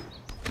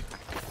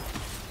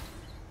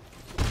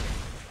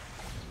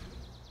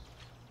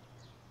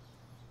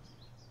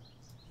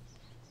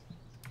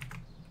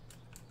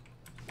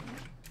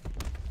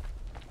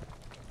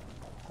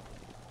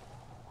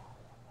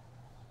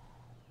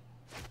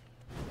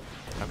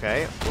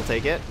 Okay, we'll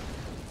take it.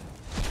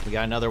 We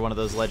got another one of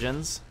those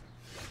legends.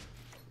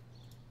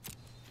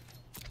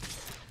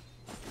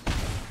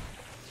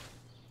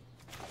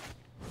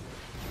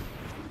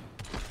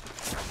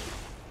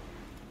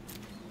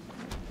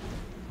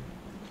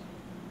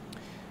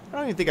 I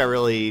don't even think I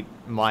really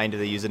mind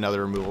to use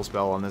another removal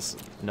spell on this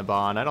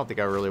Naban. I don't think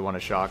I really want to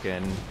shock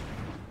in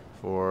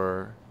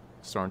for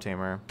Storm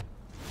Tamer.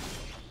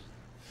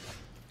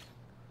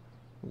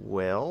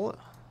 Well,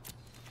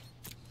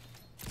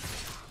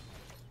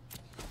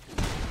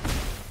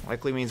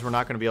 likely means we're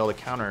not going to be able to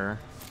counter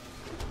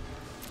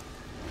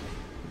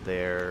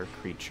their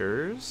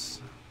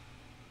creatures,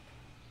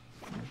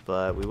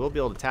 but we will be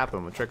able to tap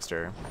them with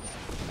Trickster.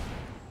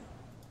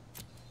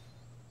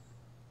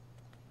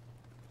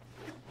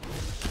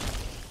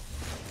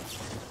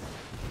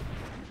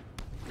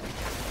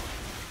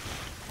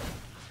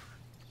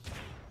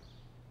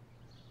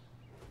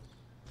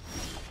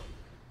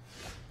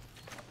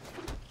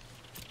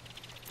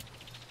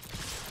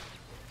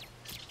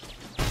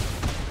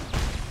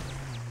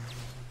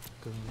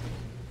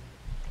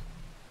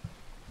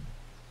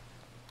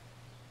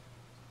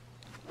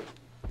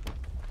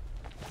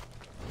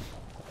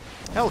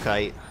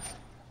 Hellkite.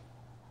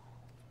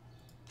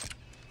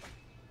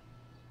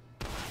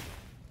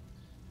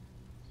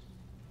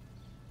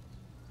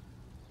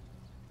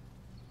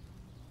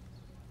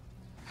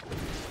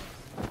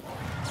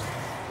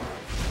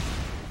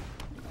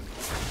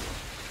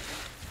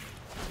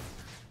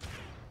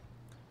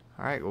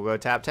 Alright, we'll go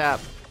tap tap.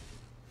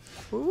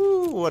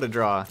 Ooh, what a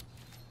draw.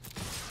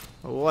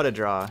 What a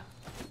draw.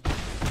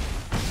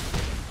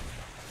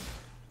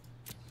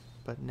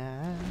 But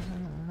now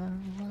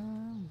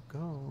I'm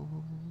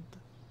gold.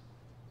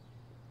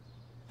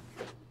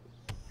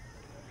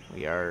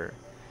 We are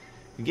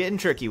getting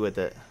tricky with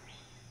it.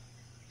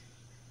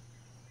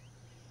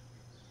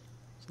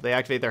 So they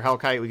activate their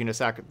Hellkite, we can just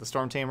sack the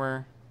Storm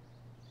Tamer.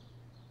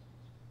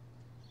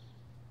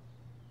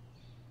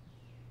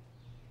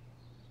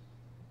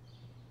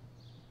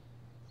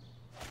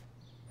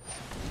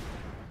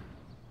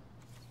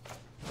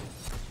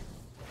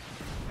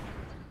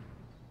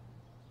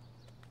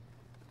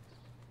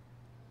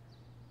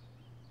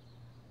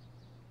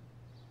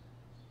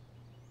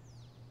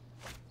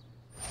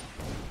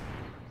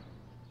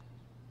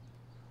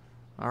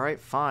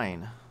 Alright,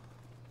 fine.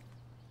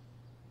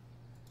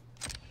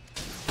 You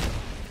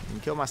can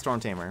kill my Storm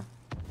Tamer.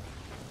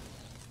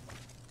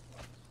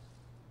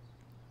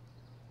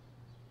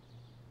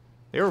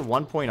 They were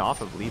 1 point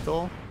off of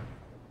lethal.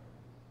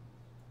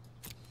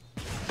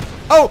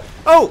 Oh!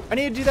 Oh! I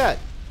need to do that!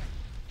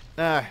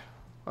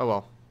 Oh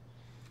well.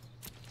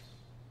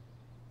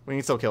 We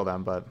can still kill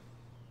them, but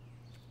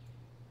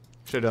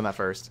should have done that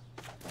first.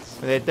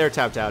 They're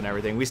tapped out and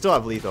everything. We still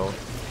have lethal.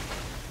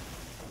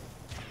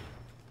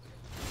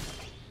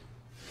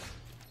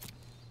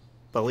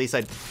 But at least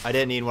I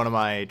didn't need one of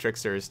my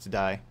Tricksters to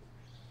die.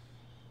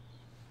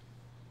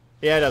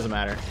 Yeah, it doesn't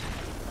matter.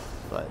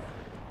 But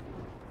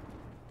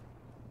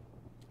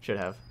should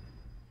have.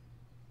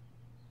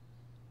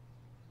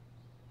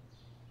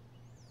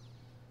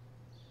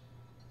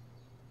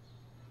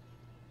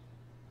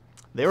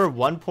 They were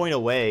 1 point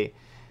away.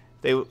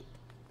 Of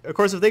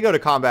course, if they go to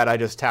combat, I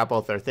just tap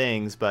both their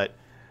things, but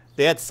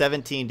they had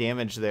 17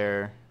 damage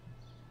there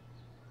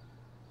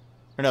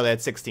Or no, they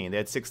had 16. They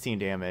had 16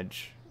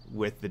 damage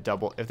with the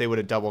double, if they would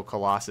have double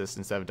Colossus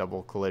instead of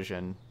double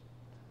Collision.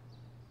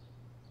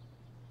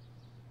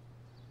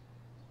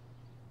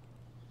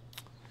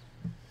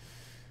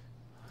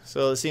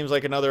 So it seems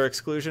like another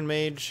Exclusion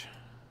Mage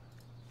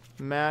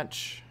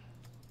match.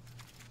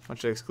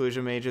 Bunch of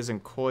Exclusion Mages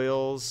and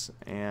Coils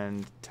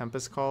and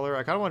Tempest Caller.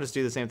 I kind of want to just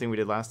do the same thing we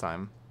did last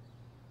time.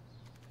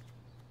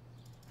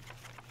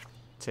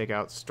 Take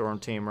out Storm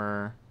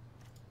Tamer,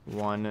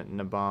 1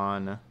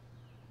 Naban,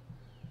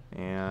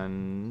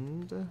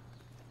 and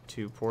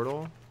 2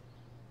 Portal.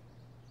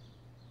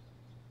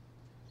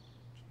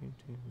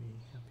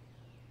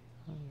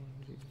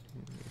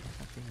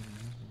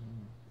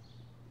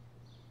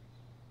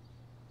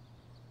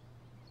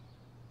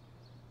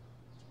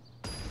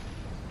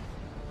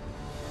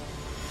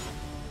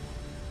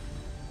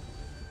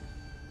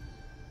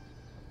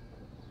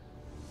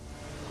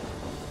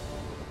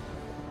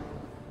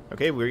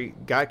 Okay, we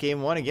got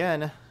game 1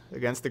 again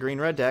against the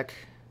green-red deck.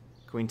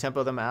 Can we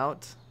tempo them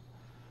out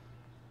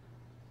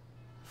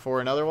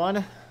for another one?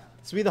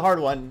 This will be the hard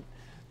one.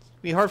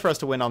 It'll be hard for us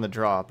to win on the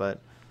draw, but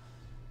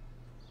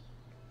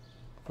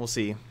we'll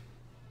see.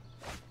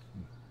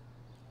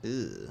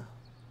 Ugh.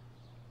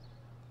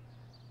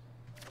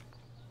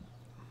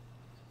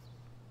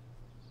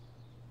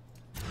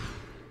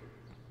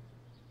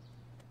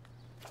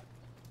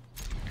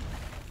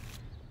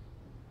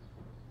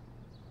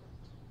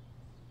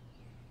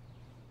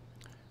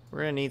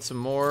 We're gonna need some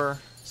more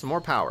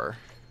power.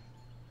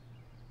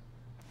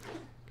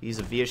 Use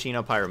a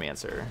Viashino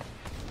Pyromancer.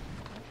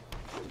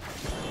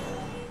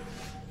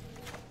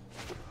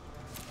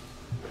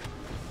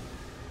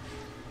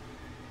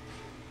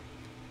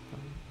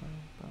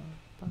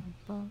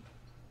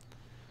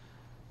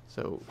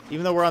 So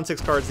even though we're on 6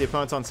 cards, the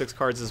opponent's on 6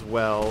 cards as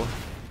well.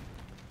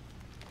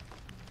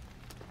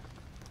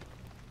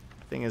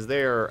 Thing is,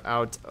 they're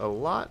out a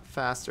lot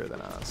faster than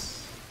us.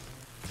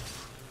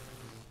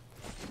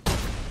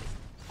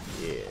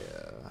 Yeah,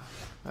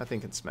 that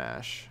thing can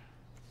smash.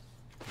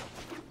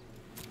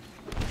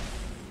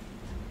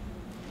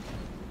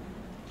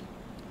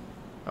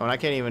 Oh, and I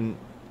can't even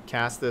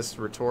cast this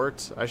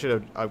retort. I should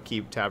have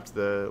upkeep tapped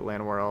the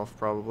Llanowar Elf,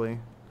 probably.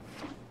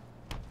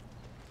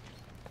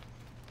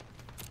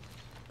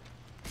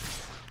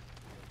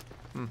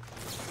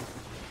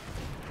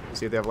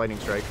 See if they have Lightning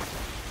Strike.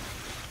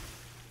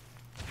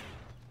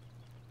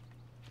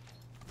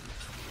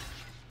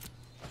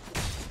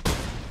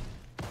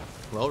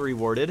 Well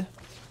rewarded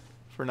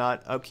for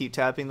not upkeep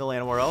tapping the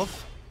Llanowar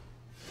Elf.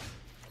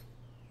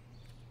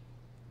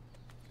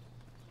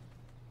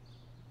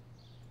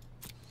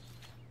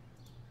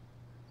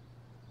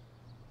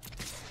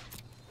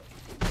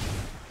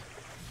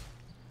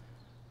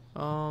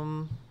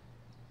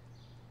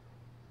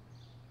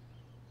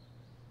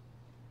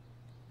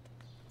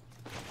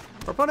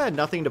 Our opponent had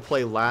nothing to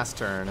play last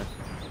turn. They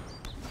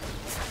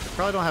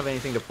probably don't have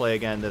anything to play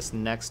again this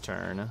next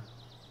turn.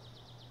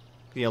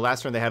 You know,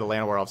 last turn they had a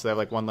Llanowar Elf, so they have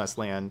like 1 less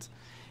land.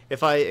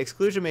 If I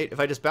Exclusion Mate, if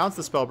I just bounce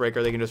the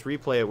Spellbreaker, they can just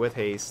replay it with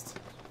haste.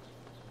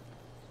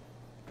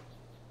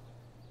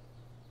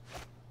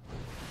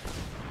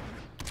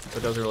 So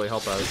it doesn't really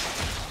help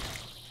us.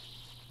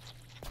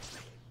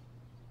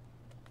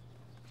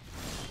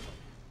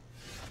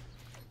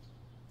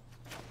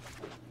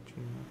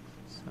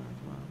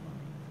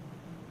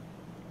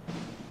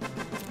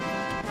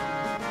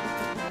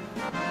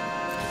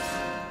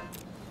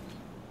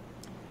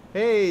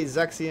 Hey,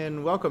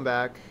 Zexian, welcome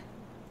back.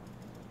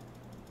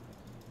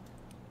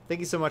 Thank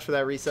you so much for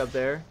that resub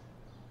there.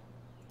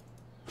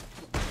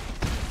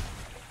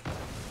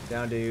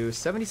 Down to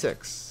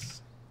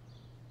 76.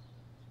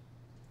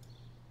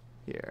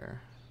 Here.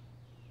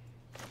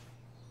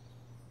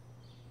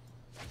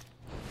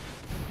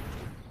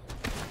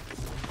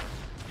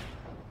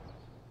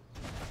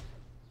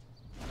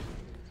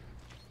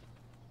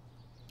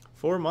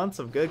 Four months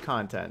of good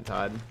content,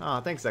 Todd.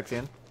 Oh, thanks,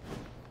 Zexian.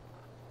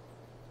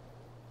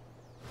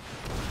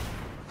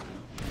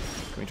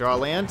 Can we draw a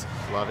land?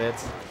 Love it.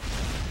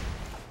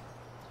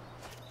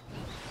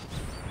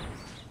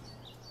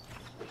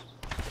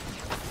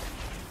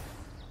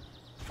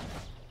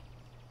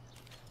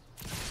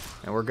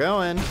 And we're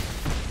going.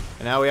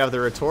 And now we have the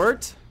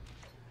retort.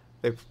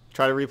 They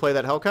try to replay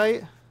that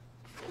Hellkite.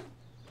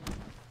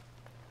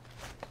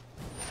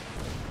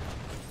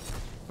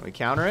 We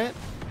counter it.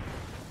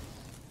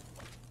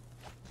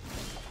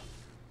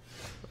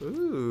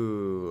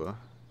 Ooh.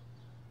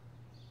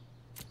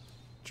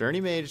 Journey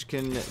Mage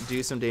can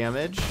do some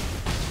damage.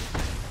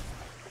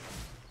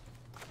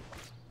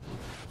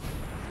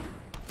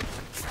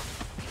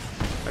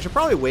 I should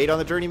probably wait on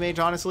the Journey Mage,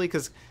 honestly,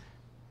 because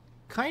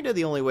kind of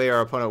the only way our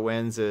opponent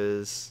wins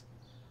is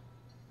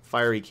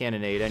Fiery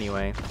Cannonade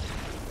anyway.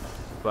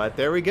 But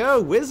there we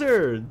go,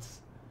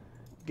 Wizards!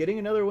 Getting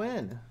another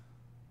win.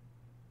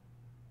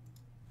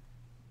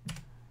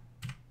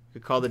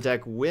 Could call the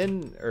deck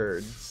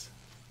Win-Erds.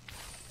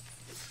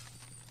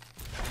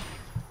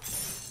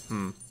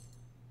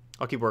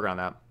 I'll keep working on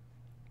that.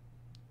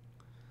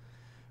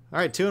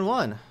 Alright,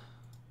 2-1.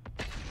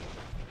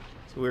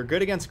 So we're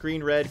good against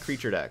green-red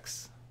creature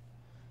decks.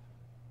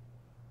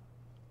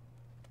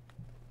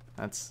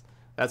 That's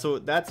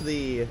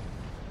the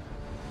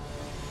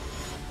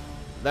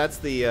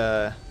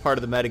part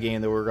of the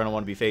metagame that we're going to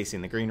want to be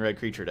facing, the green-red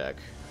creature deck.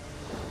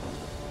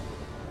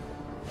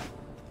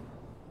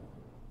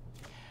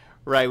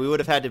 Right, we would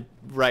have had to,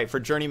 right, for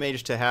Journey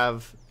Mage to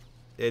have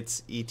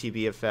its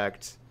ETB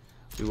effect,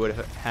 we would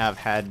have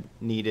had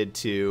needed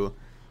to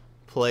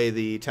play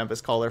the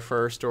Tempest Caller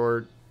first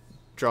or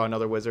draw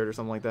another wizard or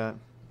something like that.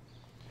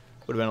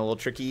 Would have been a little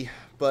tricky,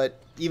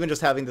 but even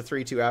just having the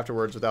 3/2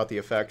 afterwards without the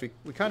effect,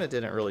 we kind of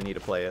didn't really need to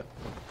play it.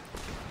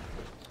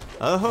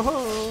 Oh ho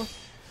ho!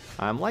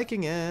 I'm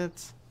liking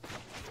it.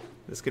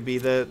 This could be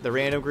the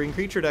random green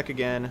creature deck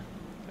again.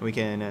 And we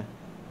can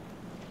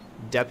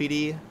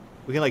deputy.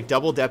 We can like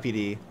double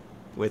deputy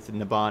with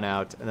Naban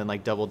out, and then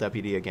like double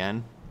deputy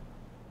again.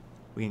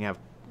 We can have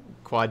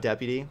quad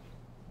deputy.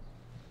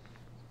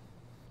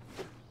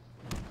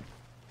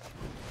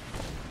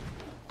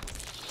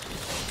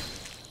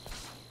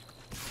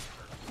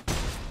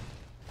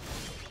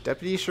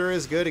 Deputy sure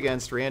is good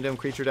against random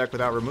creature deck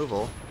without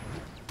removal.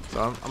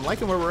 So I'm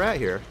liking where we're at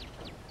here.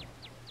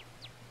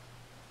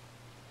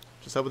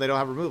 Just hoping they don't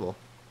have removal.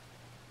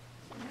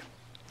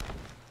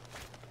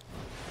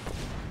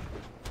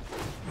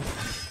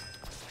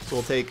 So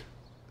we'll take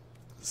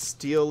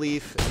Steel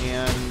Leaf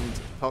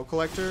and Pelt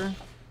Collector.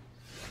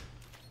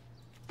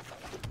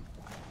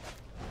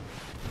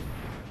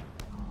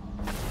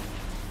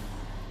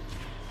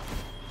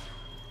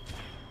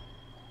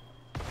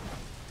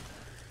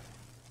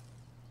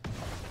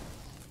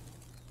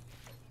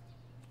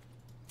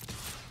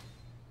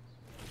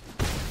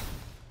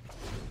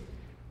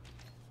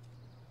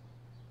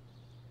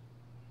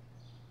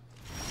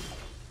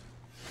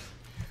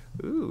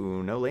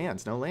 Ooh, no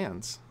lands, no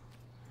lands.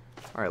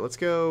 Alright, let's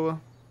go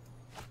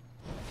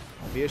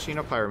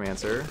Viashino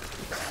Pyromancer.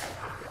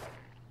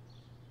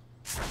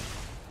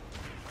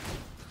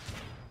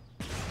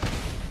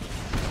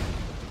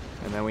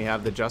 And then we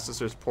have the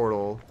Justicer's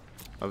Portal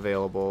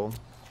available.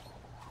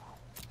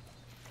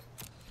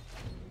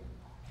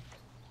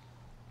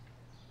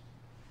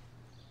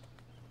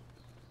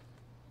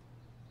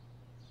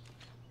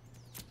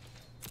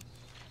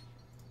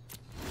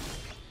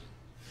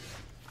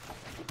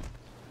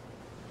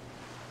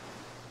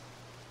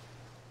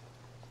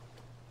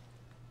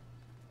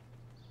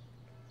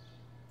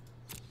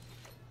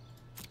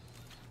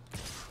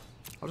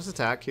 I'll just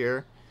attack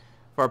here.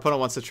 If our opponent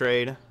wants to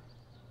trade,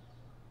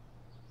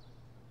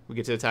 we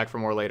get to attack for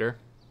more later.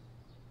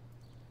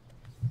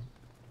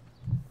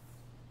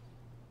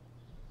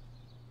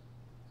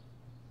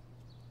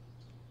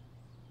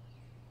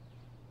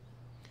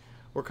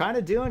 We're kind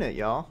of doing it,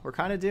 y'all. We're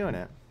kind of doing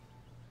it.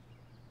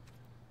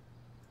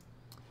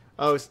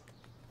 Oh,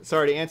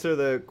 sorry, to answer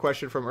the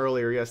question from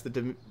earlier. Yes,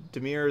 the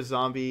Dimir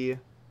Zombie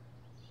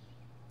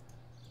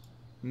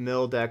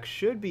Mill deck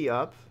should be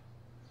up,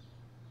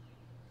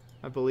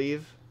 I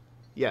believe.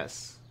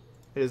 Yes,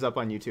 it is up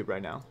on YouTube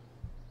right now.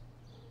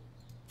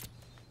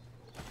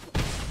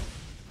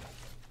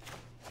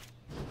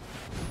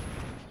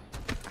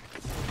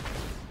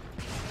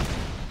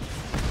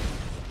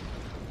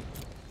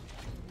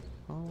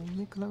 Hold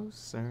me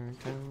closer,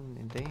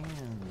 Tony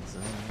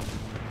Danza.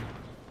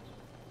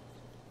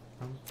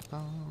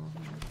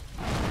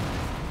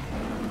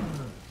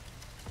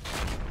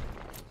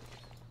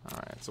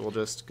 Alright, so we'll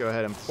just go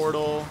ahead and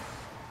portal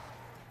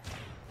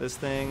this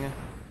thing.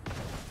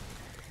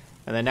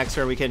 And then next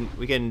turn we can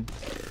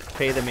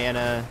pay the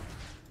mana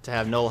to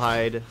have Null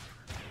Hide.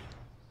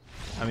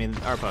 I mean,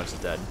 our opponent's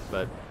dead,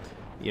 but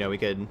you know, we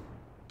could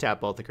tap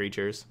both the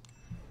creatures.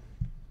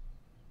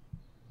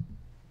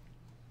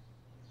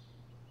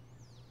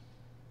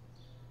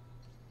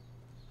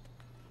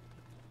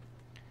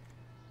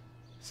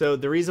 So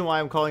the reason why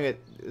I'm calling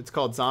it's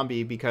called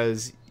Zombie,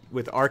 because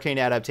with Arcane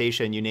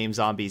Adaptation, you name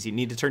zombies. You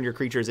need to turn your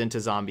creatures into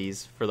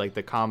zombies for like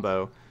the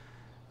combo.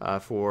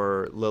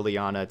 For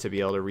Liliana to be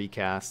able to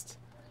recast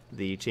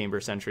the Chamber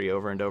Sentry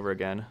over and over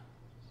again.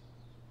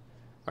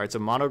 Alright, so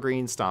mono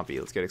green Stompy.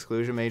 Let's get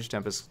Exclusion Mage,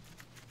 Tempest.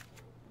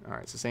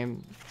 Alright, so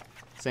same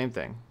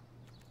thing.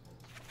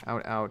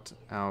 Out, out,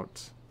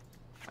 out,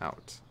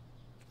 out.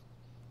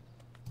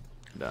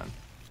 Done.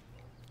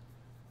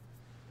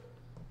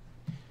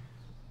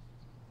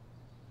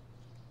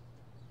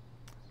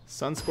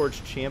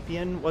 Sunscorched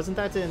Champion. Wasn't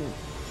that in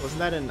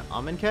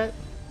Amonkhet?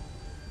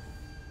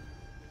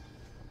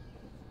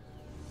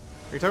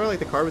 Are you talking about like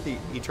the card with the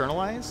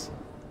Eternalize?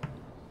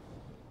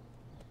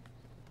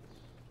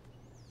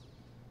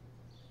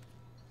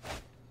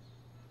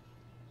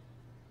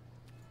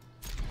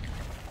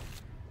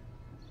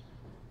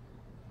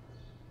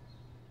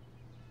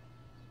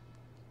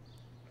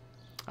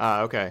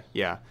 Ah, okay,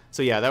 yeah.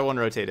 So yeah, that one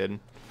rotated.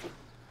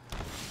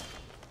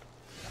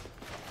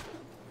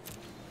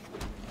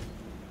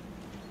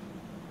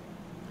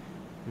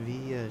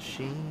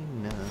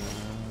 Viashino.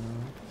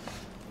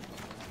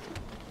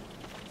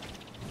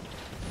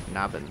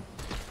 Naban.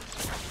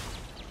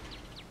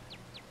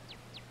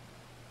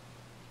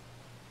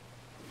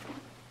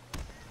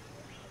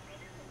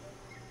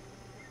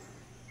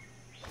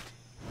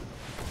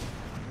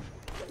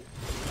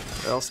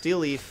 Well, Steel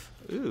Leaf.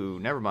 Ooh,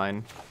 never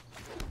mind.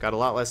 Got a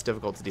lot less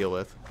difficult to deal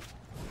with.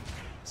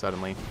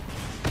 Suddenly.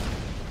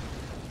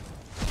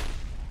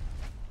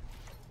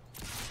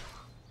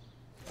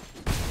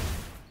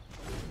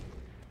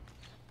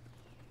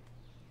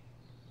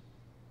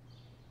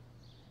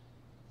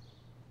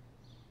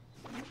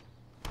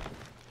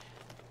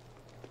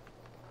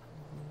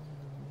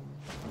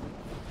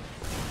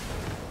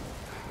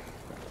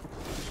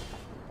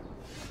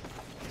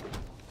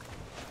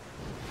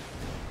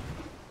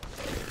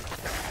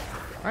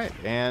 Alright,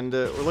 and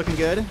we're looking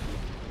good.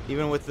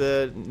 Even with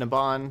the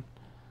Naban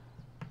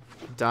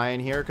dying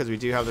here, because we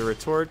do have the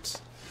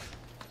retort.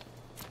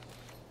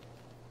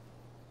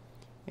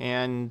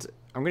 And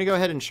I'm going to go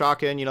ahead and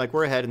shock in. You know, like,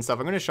 we're ahead and stuff.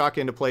 I'm going to shock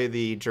in to play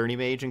the Journey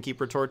Mage and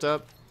keep retort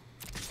up.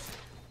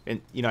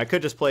 And, you know, I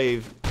could just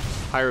play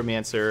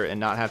Pyromancer and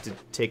not have to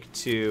take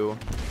 2.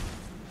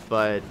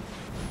 But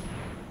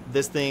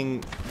this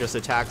thing just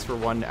attacks for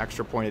 1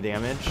 extra point of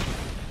damage.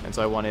 And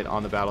so I want it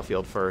on the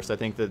battlefield first. I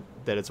think that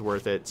it's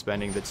worth it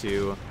spending the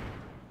 2,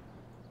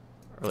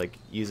 or like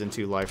using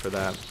 2 life for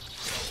that.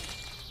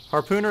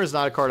 Harpooner is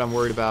not a card I'm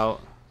worried about,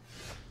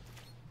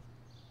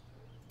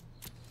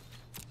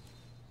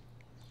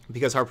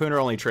 because Harpooner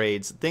only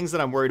trades. Things that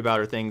I'm worried about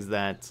are things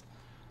that,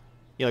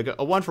 you know, like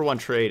a 1-for-1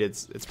 trade,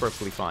 it's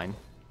perfectly fine.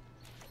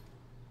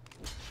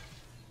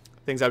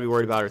 Things I'd be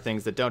worried about are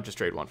things that don't just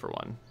trade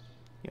 1-for-1.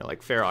 You know,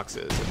 like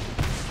Feroxes and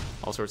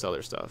all sorts of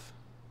other stuff.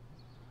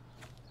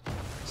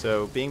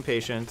 So, being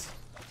patient.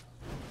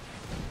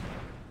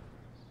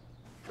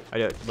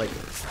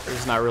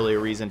 There's not really a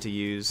reason to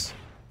use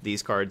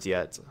these cards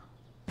yet.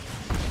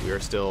 We are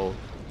still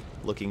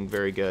looking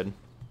very good.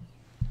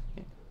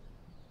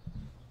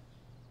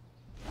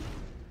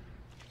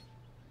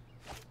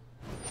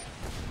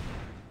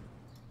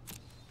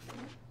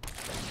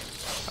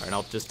 Alright, and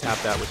I'll just tap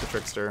that with the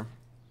Trickster.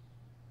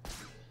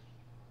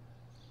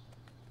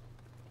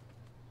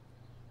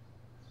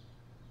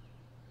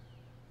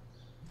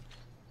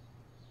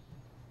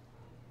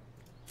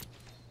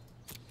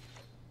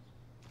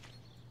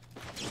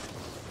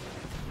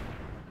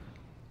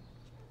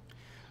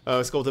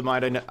 Oh, Sculpted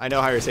Mind, I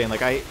know how you're saying.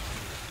 Like,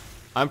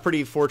 I'm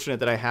pretty fortunate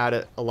that I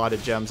had a lot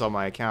of gems on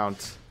my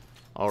account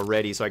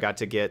already, so I got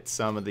to get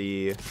some of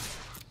the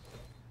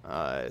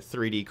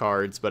 3D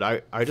cards.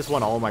 But I just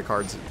want all of my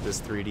cards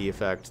this 3D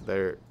effect.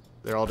 They're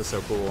all just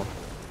so cool.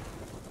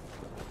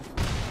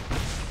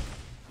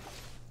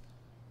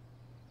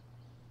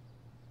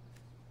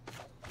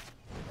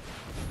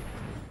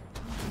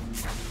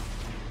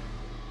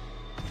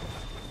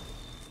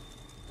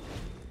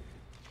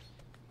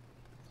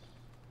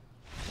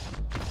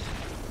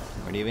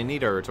 Don't even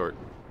need a retort.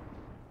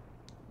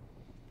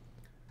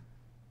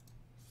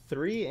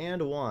 3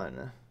 and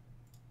 1.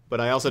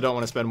 But I also don't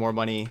want to spend more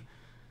money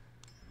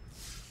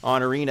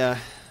on Arena.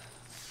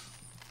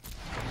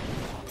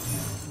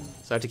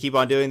 So I have to keep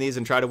on doing these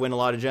and try to win a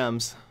lot of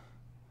gems.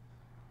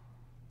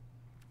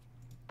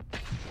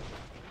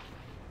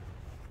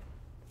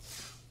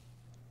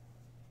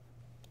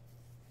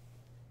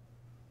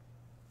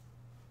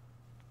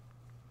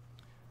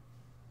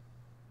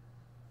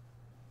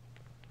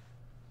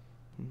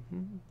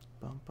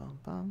 Bum, bum,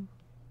 bum.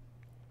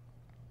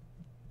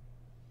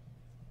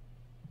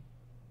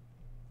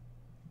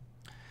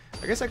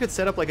 I guess I could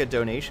set up like a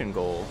donation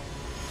goal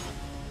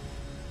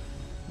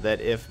that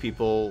if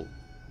people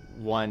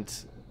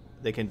want,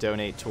 they can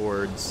donate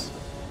towards,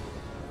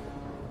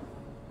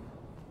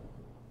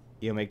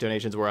 you know, make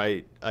donations where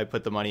I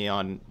put the money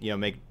on, you know,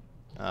 make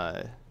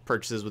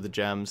purchases with the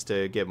gems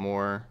to get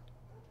more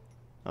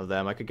of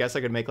them. I guess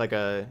I could make like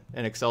an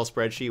Excel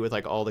spreadsheet with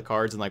like all the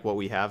cards and like what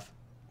we have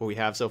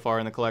so far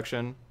in the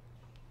collection.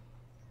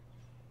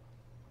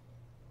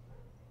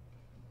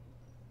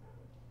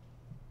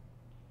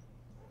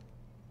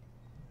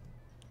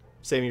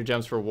 Saving your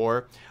gems for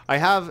war. I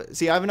have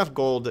enough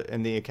gold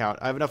in the account.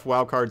 I have enough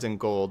WoW cards in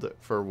gold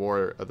for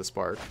War of the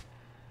Spark.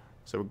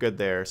 So we're good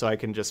there. So I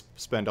can just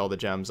spend all the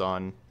gems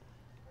on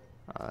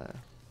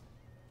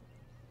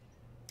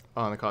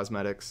the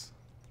cosmetics.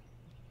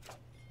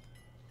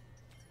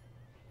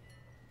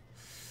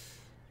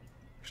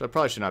 Actually, I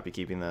probably should not be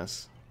keeping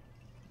this.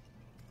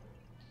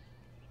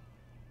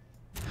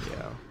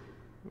 Yeah,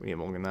 we can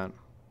mulligan that.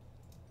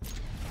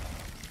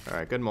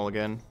 Alright, good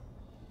mulligan.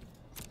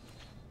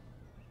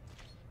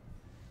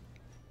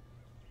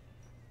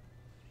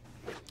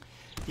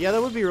 Yeah,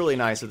 that would be really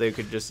nice if they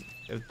could just,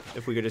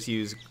 if we could just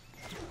use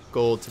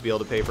gold to be able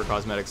to pay for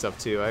cosmetic stuff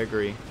too. I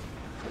agree.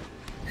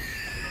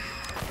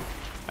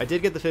 I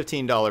did get the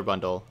 $15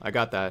 bundle. I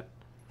got that.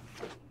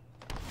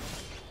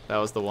 That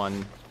was the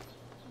one.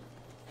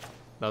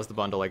 That was the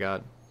bundle I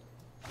got.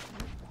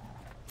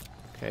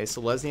 Okay,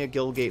 Selesnya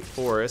Guildgate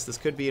Forest. This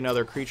could be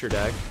another creature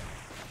deck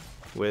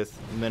with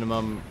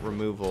minimum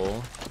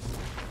removal.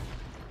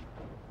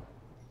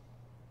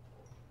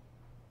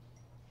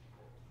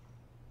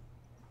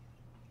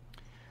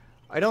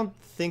 I don't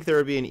think there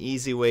would be an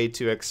easy way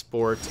to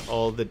export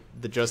all the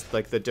just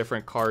like the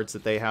different cards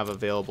that they have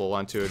available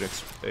onto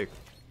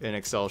an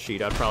Excel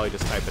sheet. I'd probably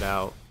just type it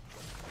out.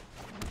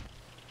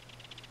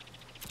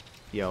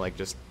 you know, like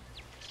just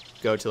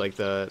go to like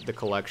the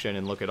collection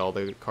and look at all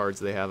the cards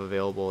they have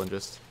available and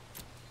just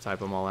type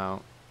them all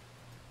out.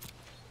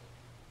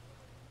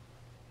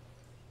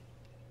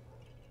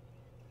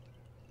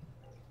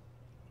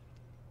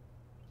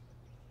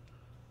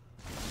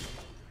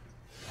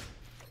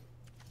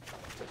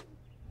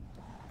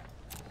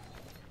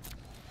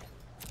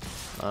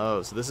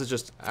 Oh, so this is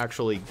just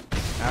actual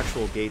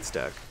Gates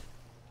deck.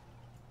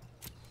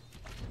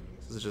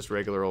 This is just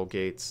regular old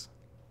Gates.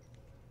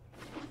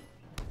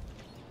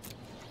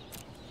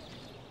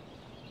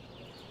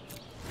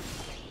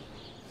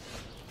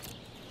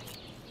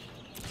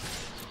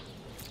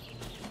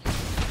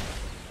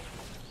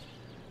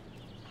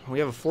 We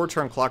have a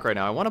 4-turn clock right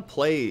now. I want to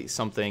play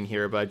something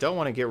here, but I don't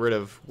want to get rid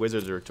of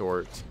Wizard's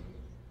Retort.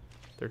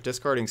 They're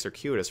discarding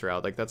Circuitous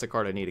Route. Like, that's a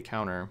card I need to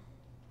counter.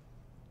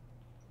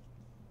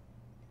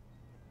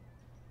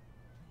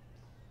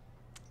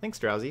 Thanks,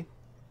 Drowsy.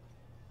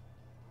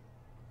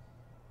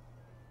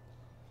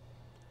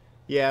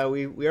 Yeah,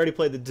 we already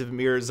played the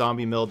Dimir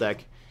Zombie Mill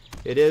deck.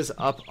 It is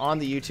up on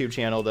the YouTube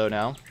channel, though,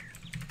 now.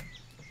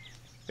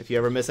 If you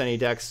ever miss any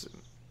decks,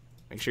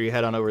 make sure you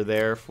head on over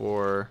there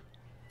for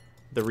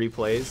the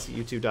replays.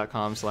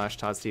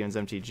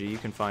 youtube.com/ToddStevensMTG. You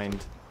can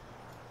find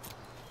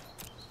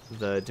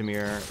the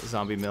Dimir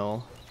Zombie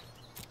Mill.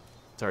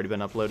 It's already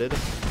been uploaded.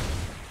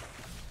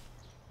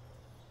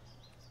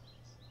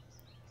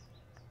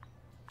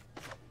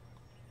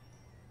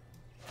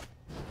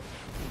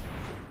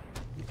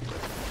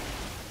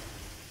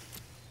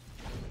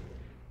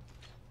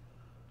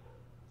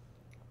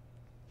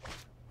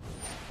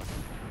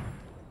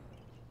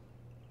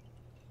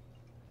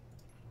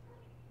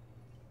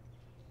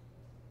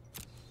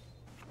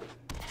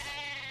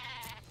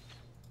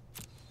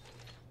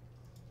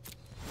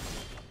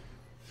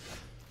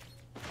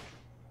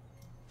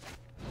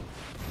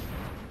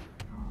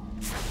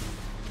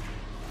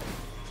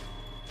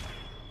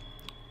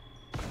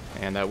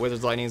 And that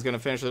Wizard's Lightning is going to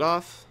finish it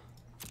off.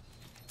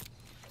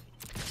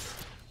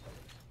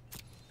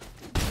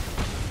 I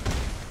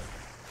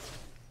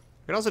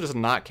could also just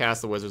not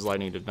cast the Wizard's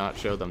Lightning to not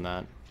show them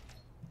that.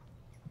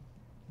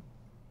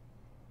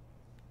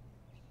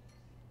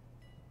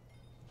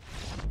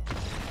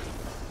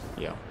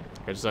 Yeah,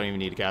 I just don't even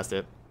need to cast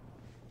it.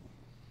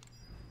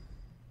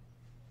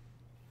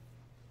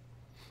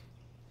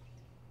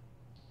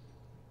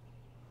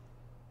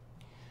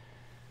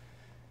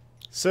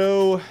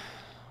 So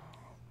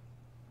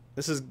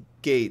this is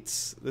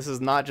Gates. This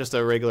is not just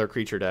a regular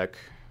creature deck.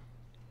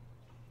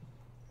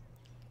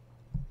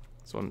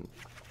 So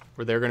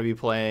where they're going to be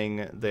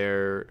playing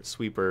their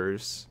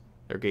sweepers,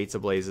 their Gates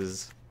of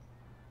Blazes,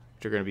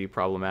 which are going to be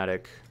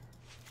problematic.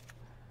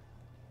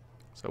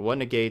 So one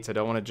negates. I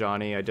don't want a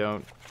Johnny. I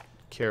don't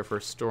care for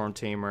Storm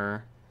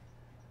Tamer.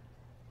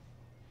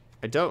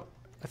 I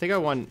think I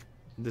want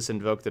this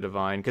Invoke the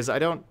Divine because I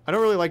don't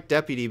really like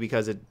Deputy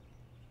because it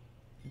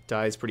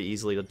dies pretty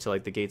easily to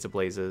like the Gates of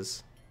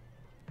Blazes.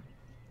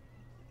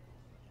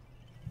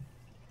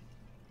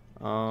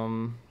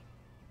 Do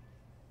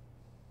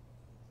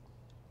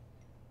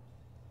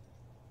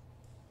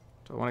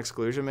I want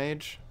Exclusion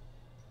Mage?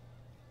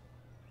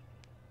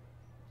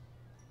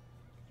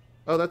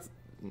 Oh, that's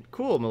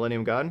cool,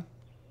 Millennium God.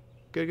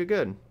 Good, good,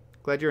 good.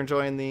 Glad you're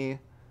enjoying the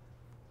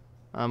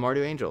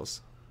Mardu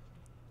Angels.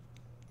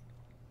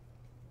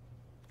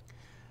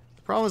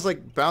 The problem is,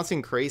 like,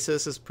 bouncing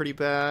Krasis is pretty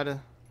bad.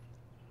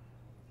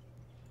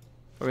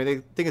 I mean, they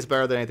think it's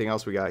better than anything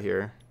else we got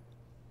here.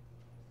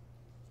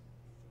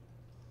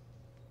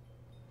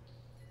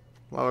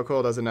 Lava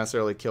Coil doesn't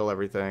necessarily kill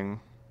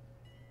everything.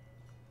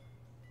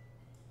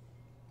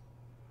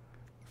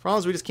 The problem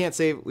is we just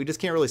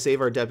can't really save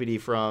our Deputy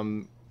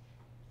from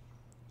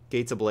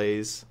Gates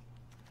Ablaze.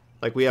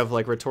 Like, we have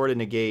like Retort and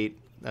Negate,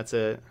 that's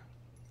it.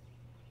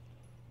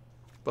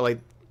 But like,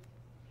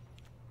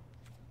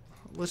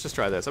 let's just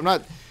try this.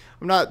 I'm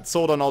not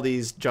sold on all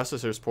these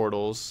Justicer's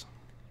portals.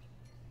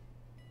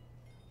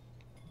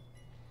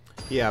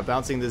 Yeah,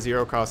 bouncing the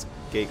 0-cost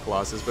Gate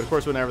Colossus, but of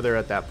course whenever they're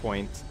at that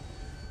point,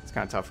 it's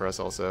kind of tough for us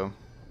also.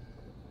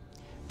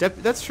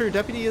 That's true,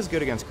 Deputy is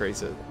good against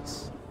Krasis.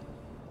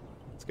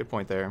 That's a good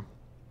point there.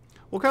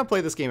 We'll kind of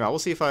play this game out. We'll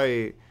see if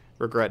I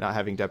regret not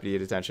having Deputy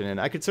at attention, and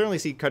I could certainly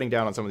see cutting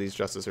down on some of these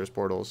Justicer's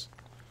portals.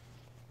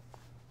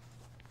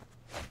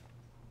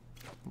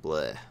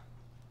 Bleh.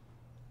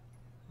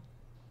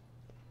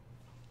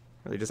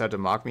 Really just have to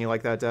mock me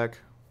like that, deck?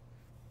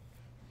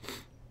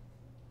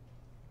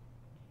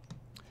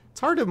 It's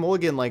hard to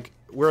mulligan, like,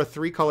 we're a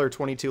 3-color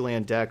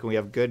 22-land deck, and we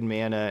have good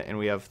mana, and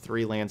we have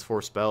 3 lands,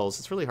 4 spells.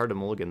 It's really hard to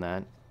mulligan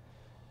that.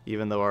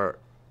 Even though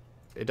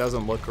it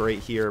doesn't look great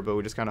here, but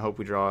we just kind of hope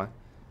we draw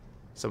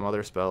some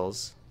other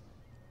spells.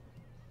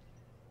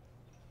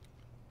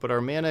 But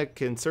our mana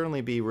can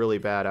certainly be really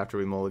bad after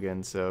we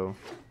mulligan, so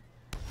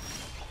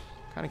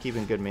kind of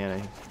keeping good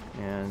mana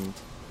and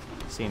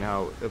seeing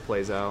how it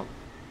plays out.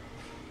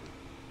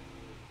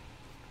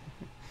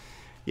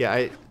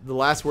 Yeah, the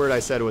last word I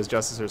said was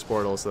Justicer's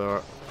Portal,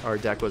 so our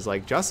deck was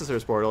like,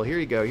 Justicer's Portal, here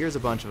you go, here's a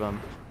bunch of them.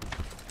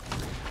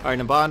 Alright,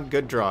 Naban,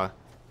 good draw.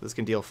 This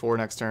can deal 4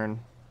 next turn.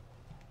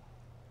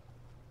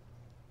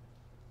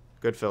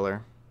 Good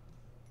filler.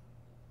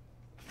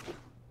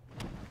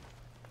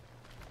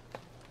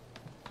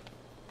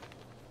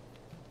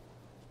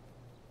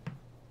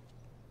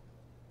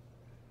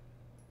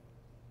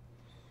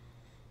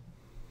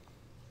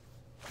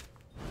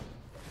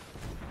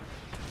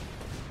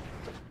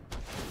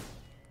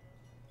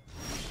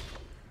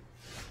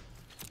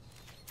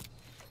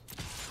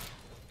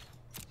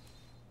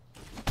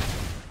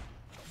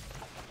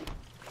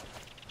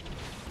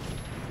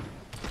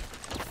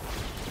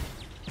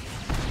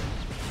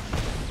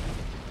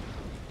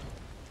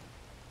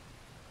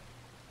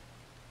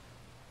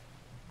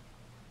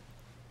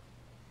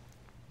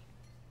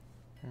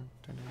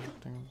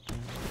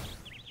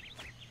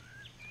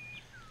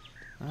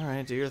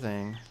 Alright, do your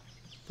thing.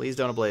 Please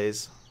don't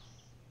ablaze.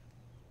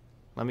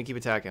 Let me keep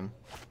attacking.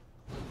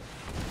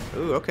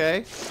 Ooh,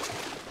 okay.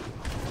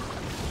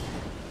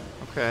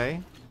 Okay.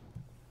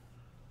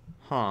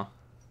 Huh.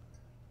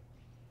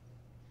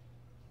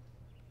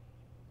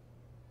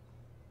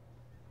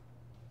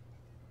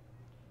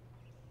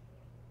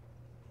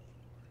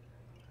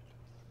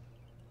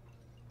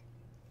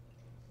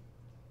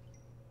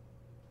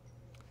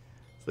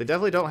 So they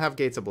definitely don't have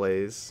Gates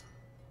Ablaze.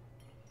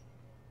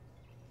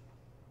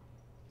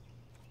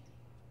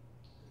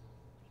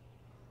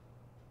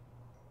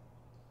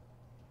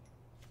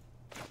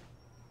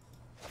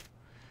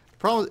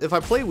 Problem, if I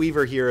play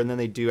Weaver here and then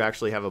they do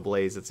actually have a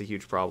Blaze, it's a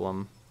huge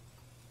problem.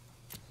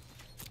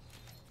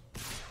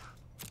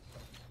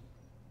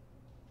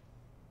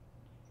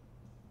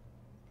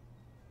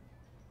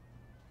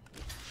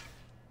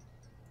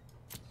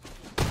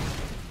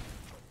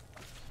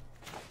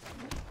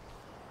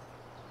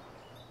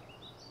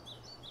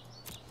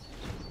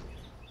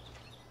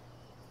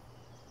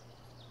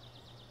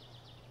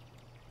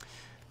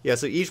 Yeah,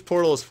 so each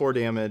portal is 4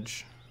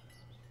 damage.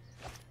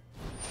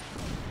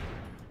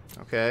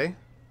 Okay.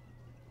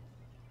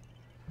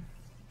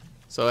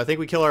 So I think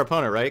we kill our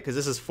opponent, right? Because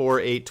this is 4,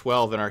 8,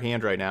 12 in our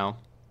hand right now.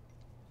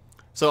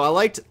 So I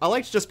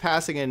liked just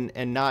passing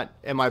and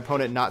my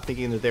opponent not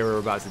thinking that they were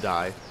about to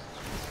die.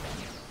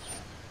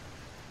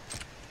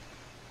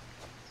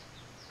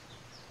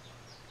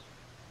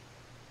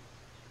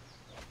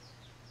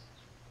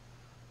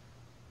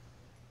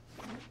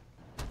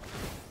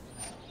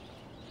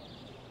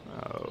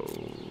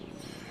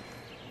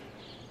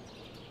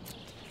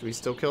 Do we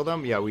still kill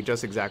them? Yeah, we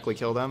just exactly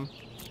kill them.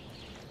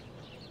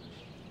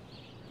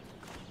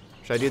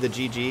 Should I do the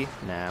GG?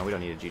 Nah, we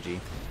don't need a GG.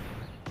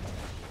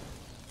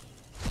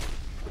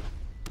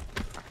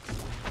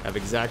 Have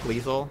exact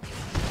lethal.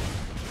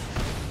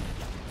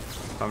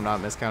 If I'm not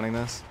miscounting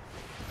this.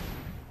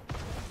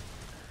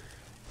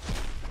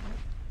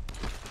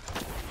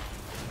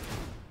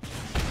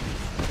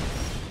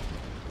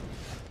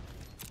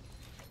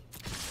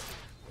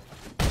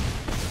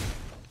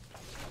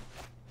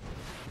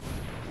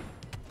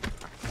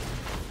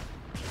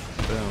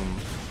 Boom,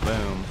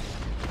 boom.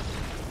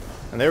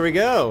 And there we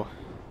go.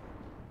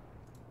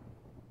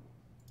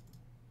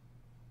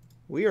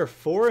 We are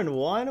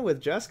 4-1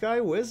 with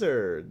Jeskai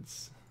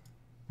Wizards.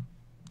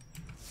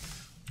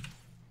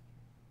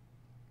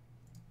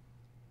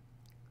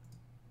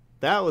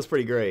 That was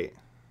pretty great.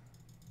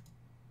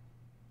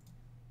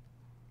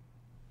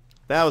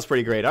 That was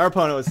pretty great. Our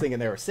opponent was thinking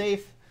they were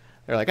safe.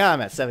 They're like,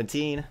 I'm at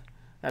 17.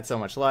 That's so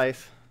much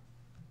life.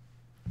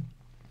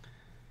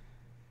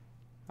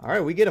 All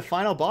right, we get a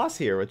final boss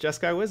here with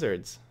Jeskai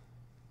Wizards.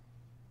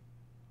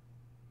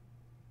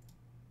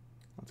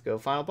 Let's go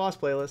final boss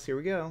playlist. Here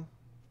we go.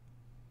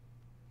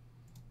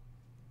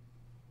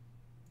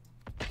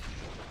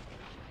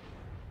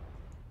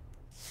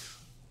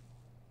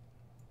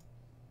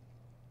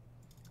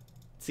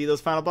 See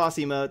those final boss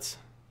emotes.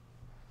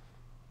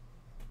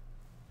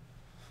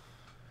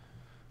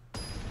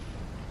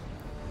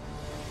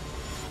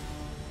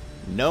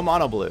 No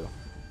mono blue.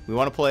 We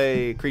want to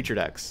play creature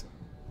decks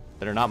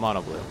that are not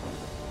mono blue.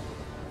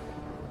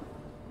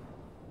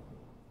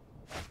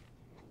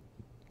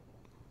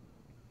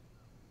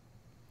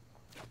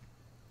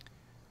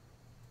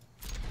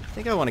 I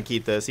think I want to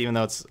keep this, even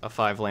though it's a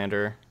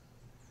 5-lander.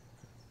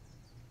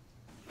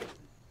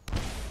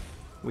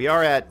 We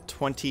are at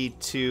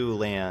 22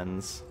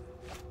 lands.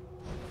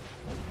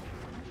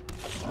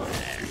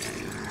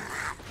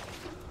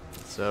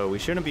 So we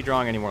shouldn't be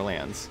drawing any more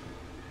lands.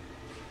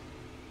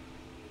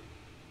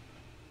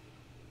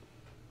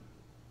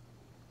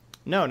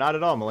 No, not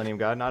at all, Millennium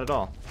God, not at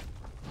all.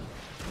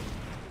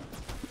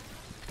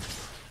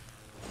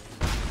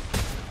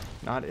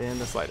 Not in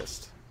the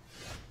slightest.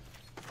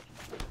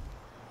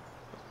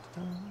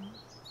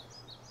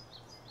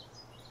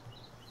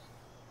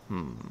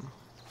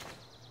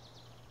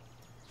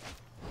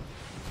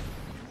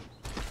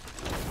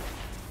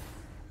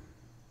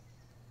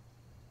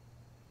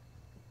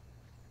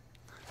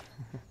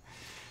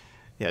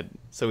 Yeah,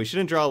 so we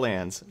shouldn't draw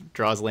lands.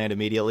 Draws land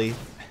immediately.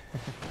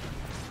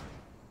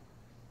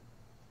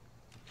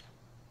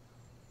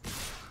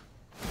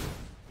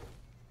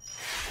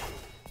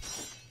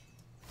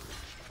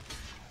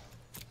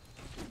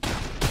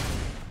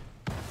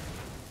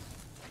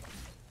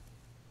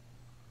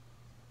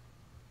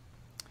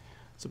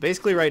 So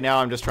basically right now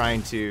I'm just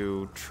trying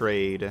to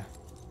trade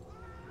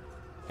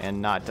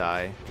and not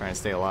die, trying to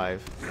stay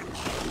alive.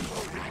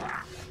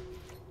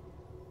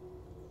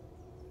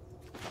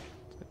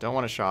 I don't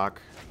want to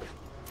shock.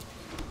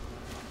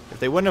 If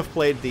they wouldn't have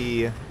played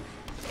the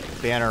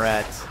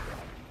Banneret,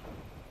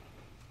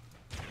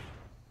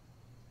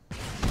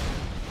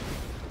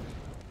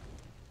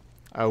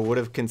 I would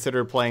have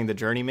considered playing the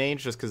Journey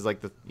Mage just because,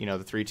 like, the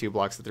 3/2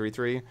 blocks the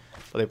 3/3.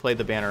 But they played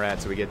the Banneret,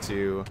 so we get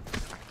to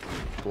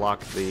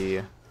block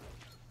the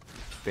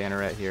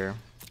Banneret here.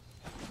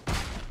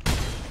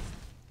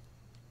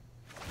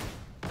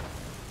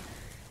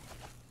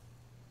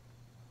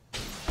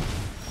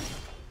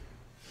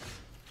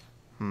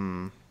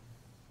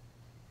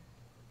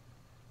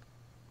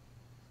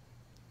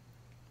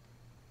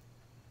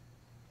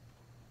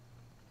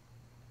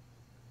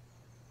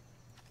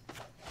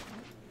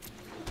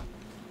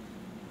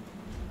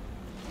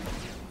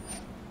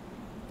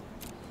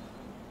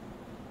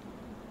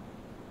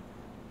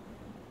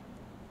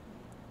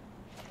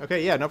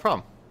 Okay, yeah, no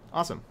problem.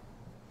 Awesome.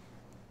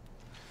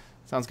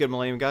 Sounds good,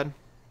 Millennium God.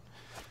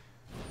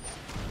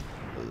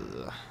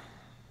 Ugh.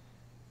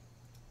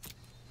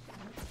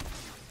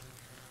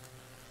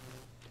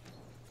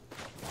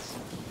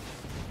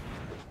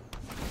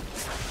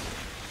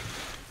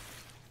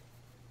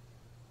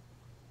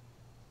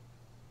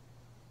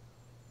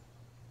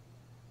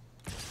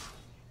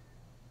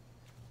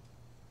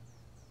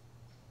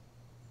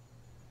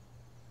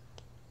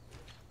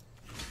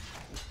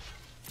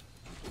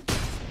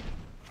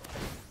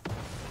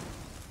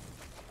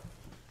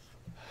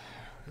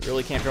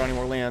 Really can't draw any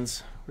more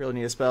lands. Really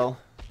need a spell.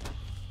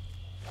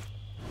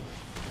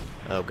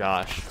 Oh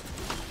gosh.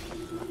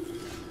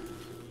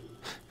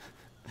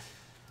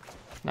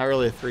 Not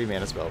really a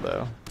 3-mana spell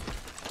though.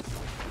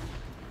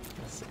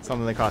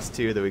 Something that costs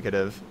 2 that we could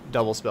have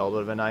double spelled would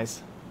have been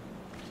nice.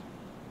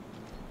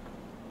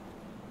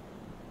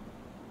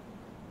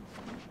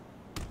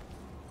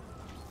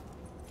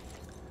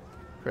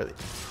 Really?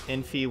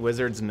 Infi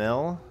Wizard's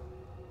Mill?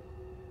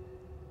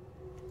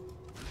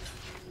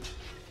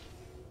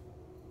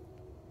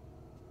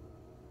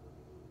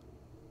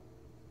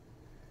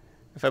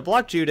 If I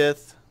block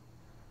Judith,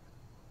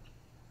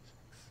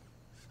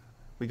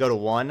 we go to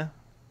 1. And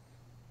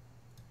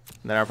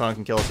then our opponent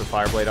can kill us with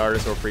Fireblade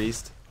Artist or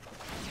Priest.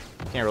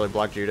 Can't really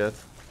block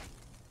Judith.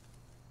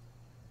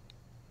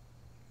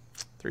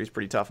 3's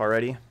pretty tough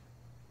already.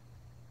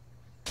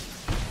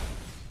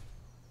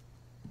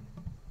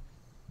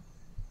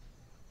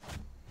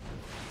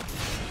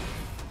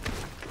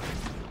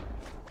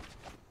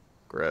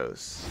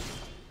 Gross.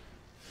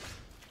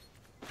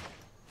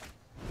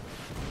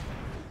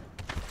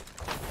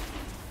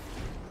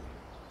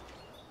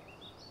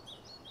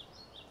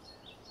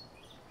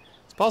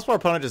 It's possible our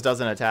opponent just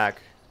doesn't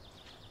attack.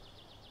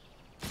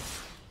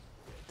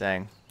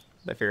 Dang.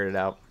 They figured it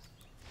out.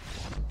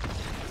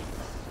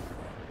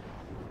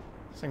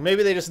 So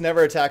maybe they just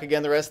never attack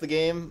again the rest of the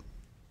game.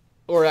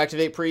 Or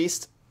activate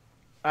Priest.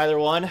 Either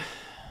one. Alright,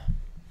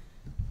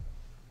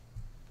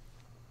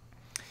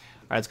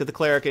 let's get the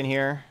Cleric in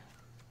here.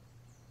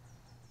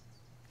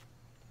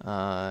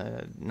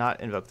 Not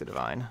invoke the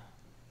Divine.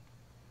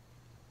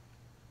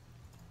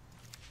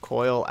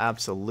 Coil,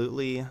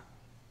 absolutely.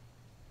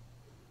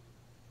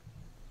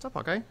 What's up,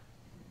 Hawkeye?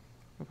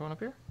 I'm going up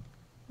here.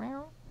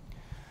 Meow.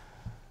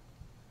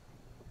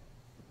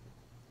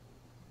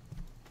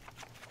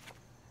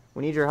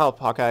 We need your help,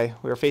 Hawkeye.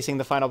 We are facing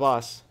the final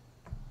boss.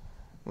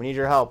 We need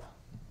your help.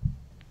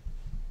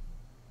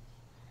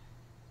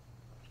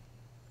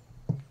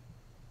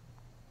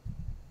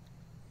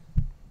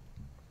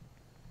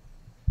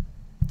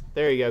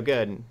 There you go.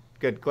 Good.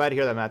 Good. Glad to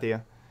hear that,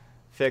 Matthew.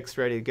 Fixed,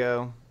 ready to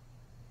go.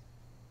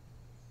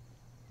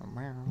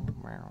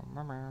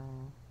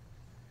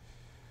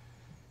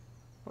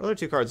 What other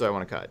 2 cards do I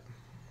want to cut?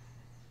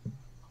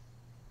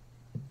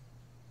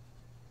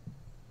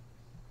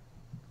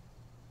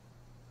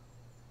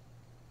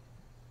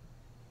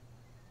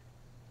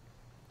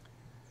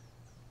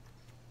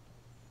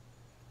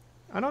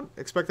 I don't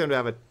expect them to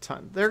have a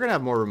ton. They're going to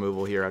have more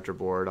removal here after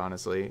board,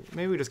 honestly.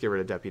 Maybe we just get rid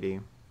of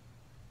Deputy.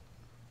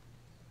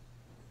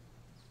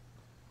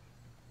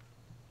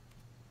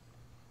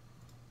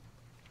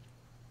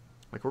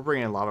 Like, we're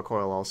bringing in Lava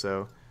Coil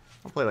also.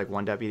 I'll play like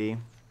 1 Deputy.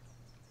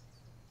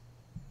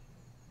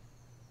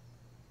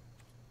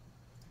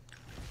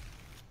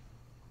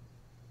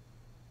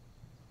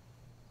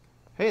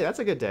 Hey, that's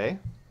a good day.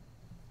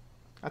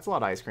 That's a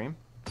lot of ice cream.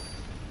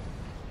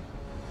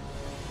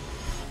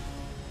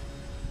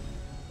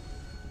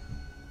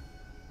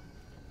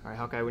 Alright,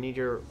 Hawkeye, we need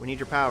your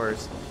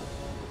powers.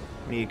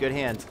 We need a good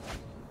hand.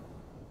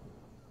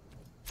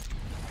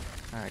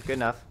 Alright, good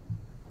enough.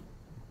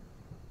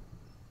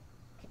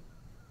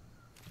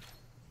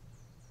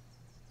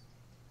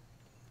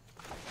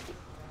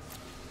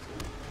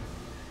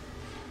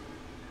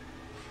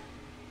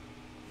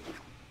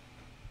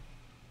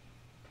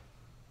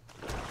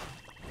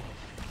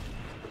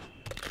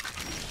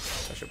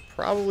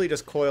 Probably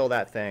just coil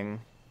that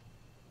thing.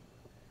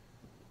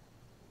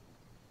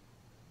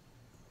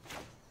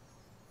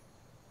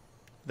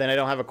 Then I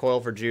don't have a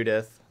coil for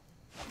Judith.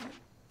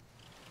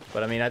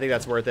 But I mean, I think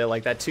that's worth it.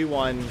 Like that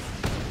 2/1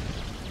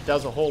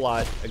 does a whole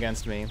lot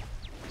against me.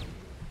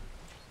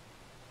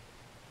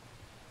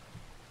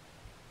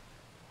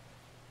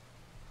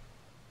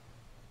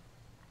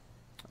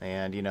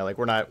 And you know, like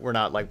we're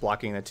not like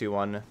blocking the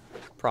 2/1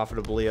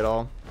 profitably at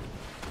all.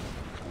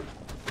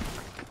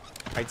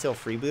 Kitesail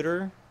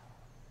Freebooter.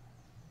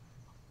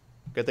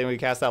 Good thing we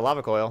cast that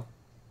lava coil.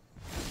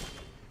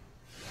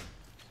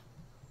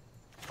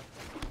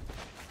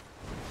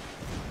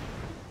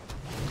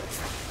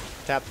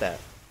 Tap that.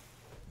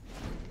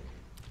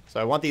 So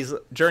I want these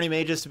Journey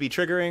Mages to be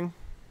triggering.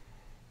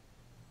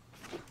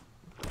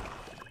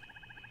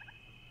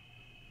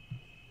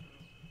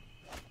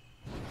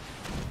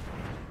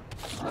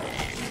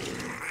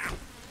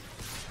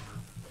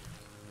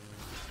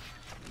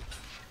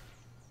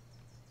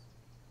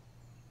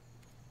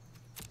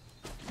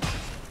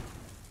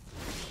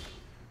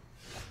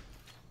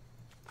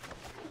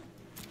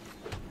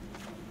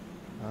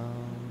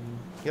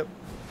 Yep.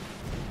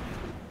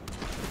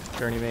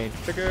 Journey Mage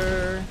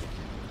trigger.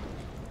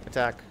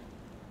 Attack.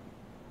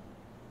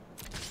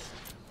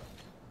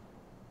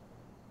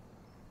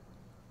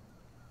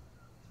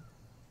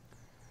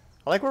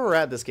 I like where we're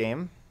at this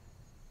game.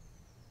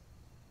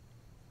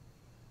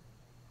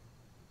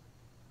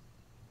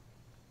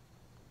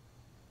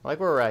 I like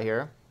where we're at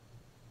here.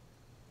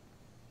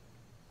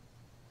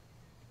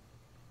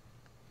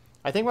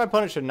 I think my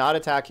opponent should not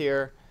attack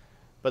here,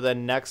 but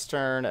then next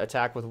turn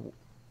attack with,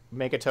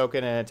 make a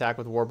token and attack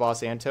with War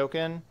Boss and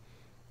token.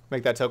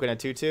 Make that token a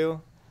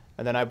 2/2,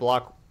 and then I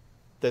block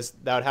this.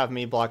 That would have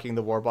me blocking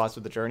the War Boss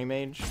with the Journey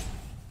Mage.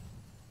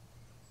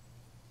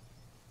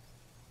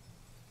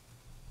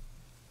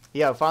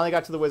 Yeah, finally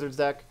got to the Wizards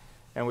deck,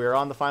 and we are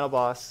on the final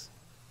boss.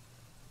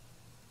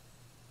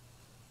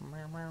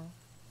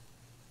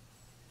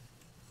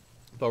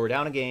 But we're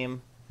down a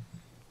game.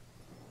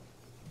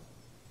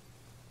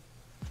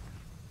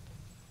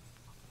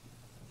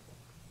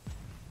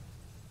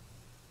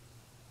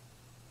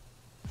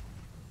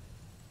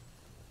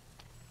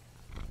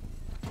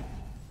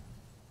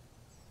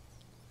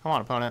 Come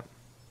on, opponent.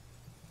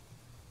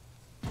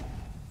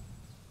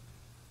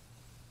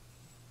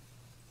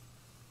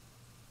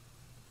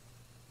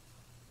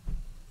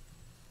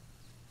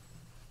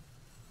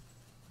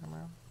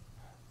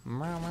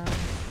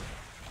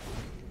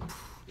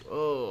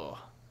 Oh.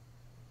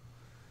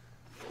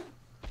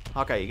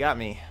 Hawkeye, you got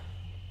me.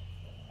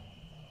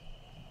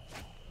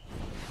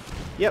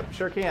 Yep,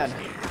 sure can.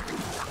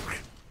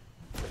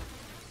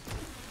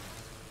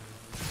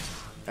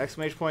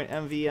 Exclamation point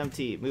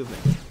MVMT,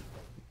 movement.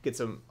 Get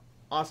some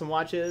awesome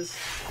watches.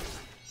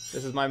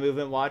 This is my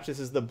movement watch. This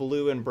is the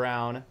blue and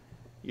brown.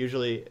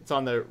 Usually it's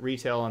on the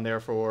retail on there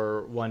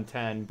for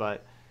 110,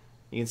 but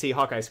you can see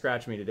Hawkeye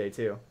scratched me today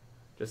too,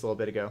 just a little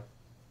bit ago.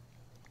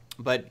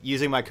 But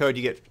using my code,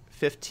 you get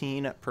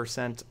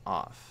 15%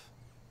 off.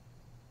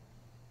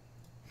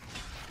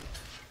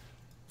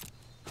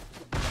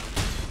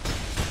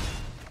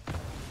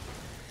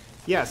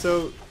 Yeah,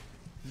 so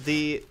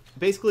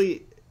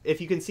basically,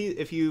 if you can see,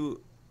 if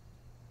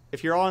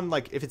you're on,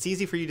 like, if it's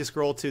easy for you to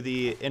scroll to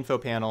the info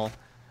panel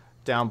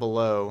down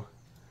below,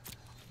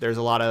 there's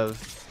a lot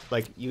of,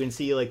 like, you can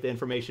see, like, the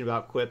information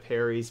about Quip,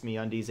 Harry's,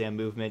 MeUndies, and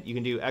movement. You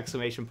can do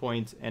exclamation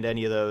point and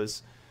any of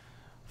those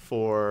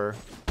for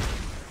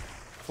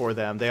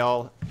them. They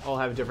all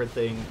have a different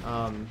thing.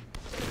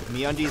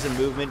 MeUndies and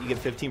movement, you get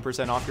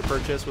 15% off your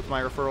purchase with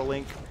my referral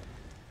link.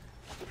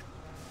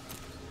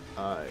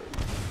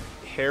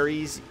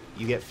 Harry's,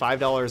 you get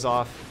 $5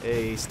 off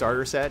a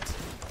starter set.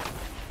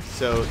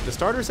 So the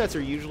starter sets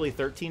are usually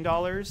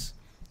 $13.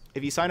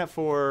 If you sign up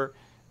for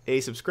a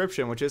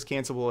subscription, which is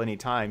cancelable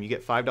anytime, you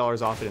get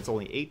 $5 off and it's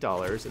only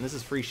 $8. And this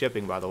is free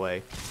shipping, by the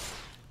way.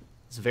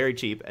 It's very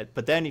cheap.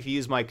 But then if you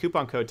use my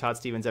coupon code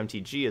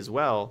ToddStevensMTG as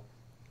well,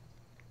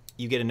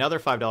 you get another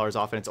 $5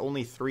 off, and it's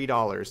only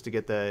 $3 to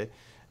get the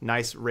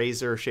nice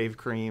Razor Shave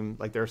Cream,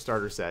 like their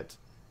starter set.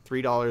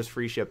 $3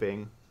 free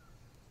shipping.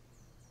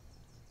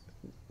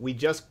 We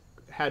just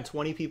had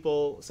 20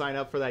 people sign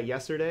up for that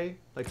yesterday,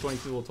 like 20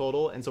 people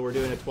total, and so we're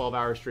doing a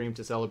 12-hour stream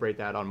to celebrate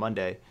that on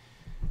Monday.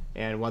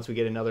 And once we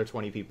get another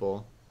 20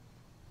 people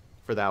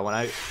for that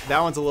one, that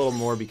one's a little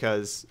more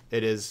because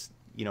it is,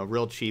 you know,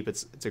 real cheap.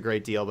 It's a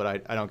great deal,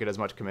 but I don't get as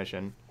much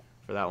commission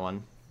for that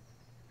one.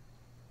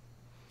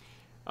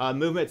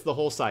 Movement's the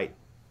whole site.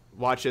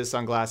 Watches,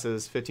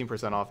 sunglasses,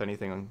 15% off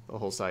anything on the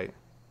whole site.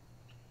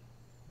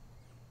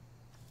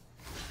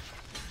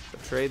 So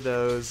trade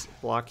those.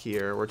 Block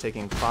here. We're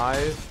taking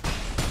 5.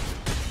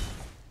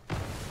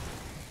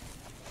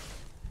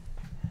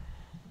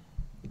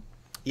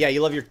 Yeah,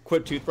 you love your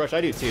Quip toothbrush? I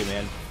do too,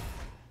 man.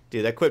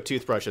 Dude, that Quip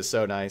toothbrush is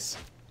so nice.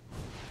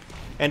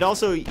 And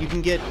also, you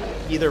can get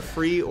either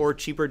free or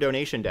cheaper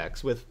donation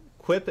decks. With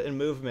Quip and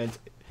Movement,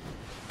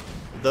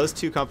 those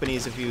two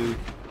companies, if you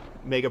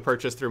make a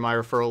purchase through my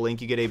referral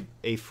link, you get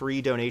a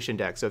free donation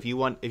deck. So if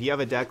you have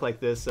a deck like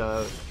this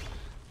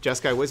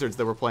Jeskai Wizards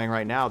that we're playing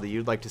right now that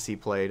you'd like to see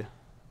played,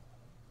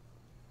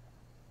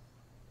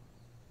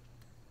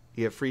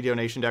 You get free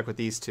donation deck with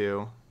these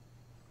two.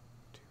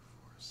 2,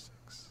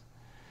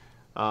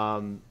 4,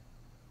 6.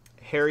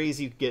 Harry's,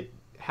 you get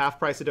half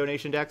price of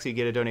donation deck, so you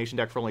get a donation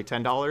deck for only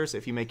 $10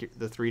 if you make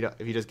if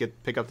you just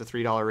pick up the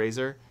 $3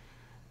 razor.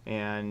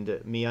 And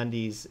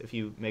MeUndies, if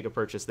you make a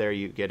purchase there,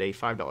 you get a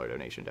 $5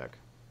 donation deck.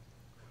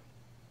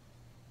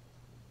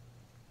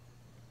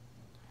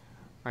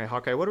 All right,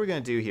 Hawkeye, what are we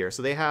going to do here?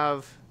 So they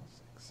have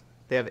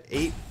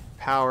 8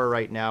 power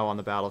right now on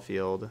the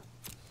battlefield.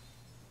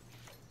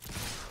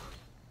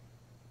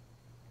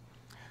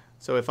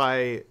 So if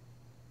I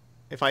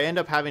end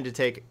up having to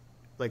take,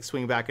 like,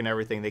 swing back and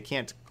everything, they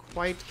can't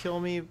quite kill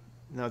me.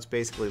 No, it's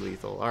basically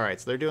lethal. All right,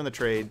 so they're doing the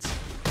trades.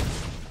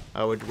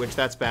 Oh, which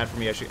that's bad for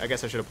me. I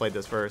guess I should have played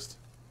this first.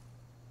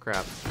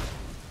 Crap.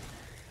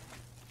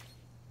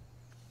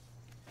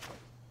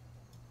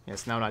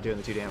 Yes, now I'm not doing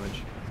the 2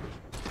 damage.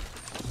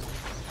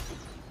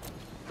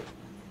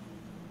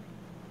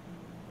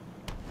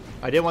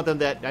 I didn't want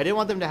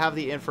them to have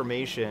the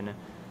information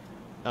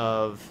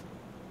of,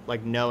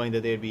 like, knowing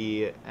that they'd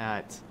be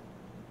at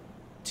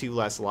 2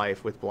 less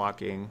life with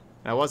blocking.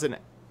 And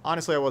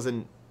honestly, I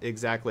wasn't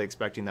exactly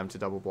expecting them to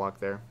double block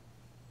there.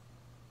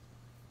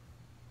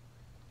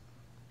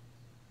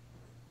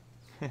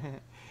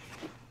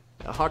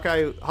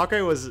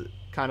 Hawkeye was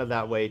kind of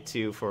that way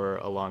too for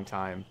a long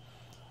time.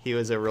 He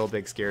was a real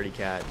big scaredy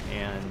cat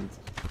and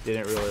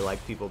didn't really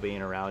like people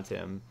being around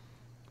him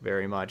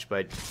very much.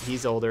 But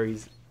he's older.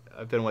 He's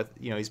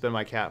been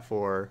my cat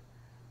for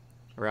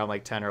around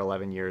like 10 or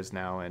 11 years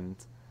now, and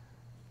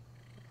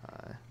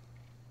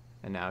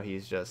now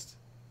he's just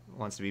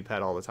wants to be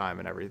pet all the time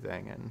and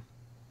everything. And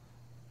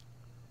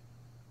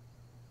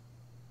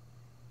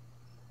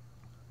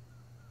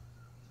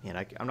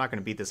I'm not going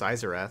to beat this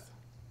Izareth.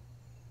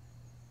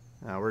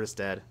 No, we're just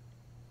dead.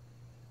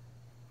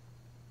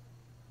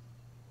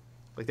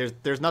 Like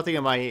there's nothing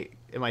in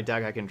my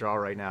deck I can draw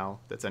right now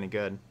that's any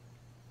good.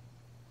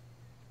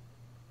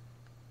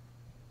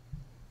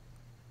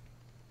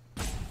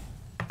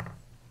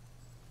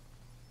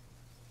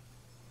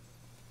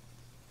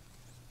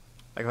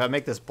 Like if I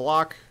make this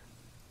block,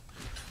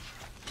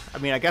 I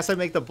mean, I guess I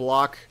make the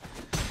block,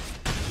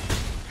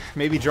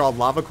 maybe draw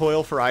Lava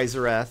Coil for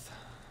Izareth,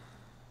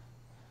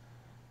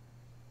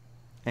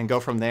 and go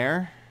from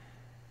there.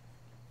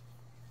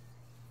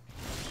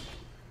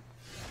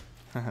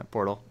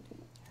 Portal.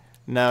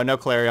 No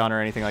Clarion or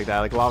anything like that.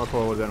 Like Lava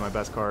Coil would have been my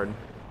best card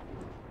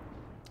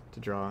to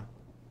draw.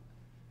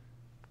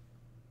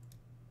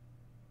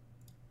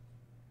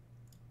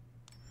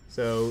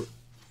 So,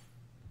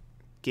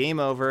 game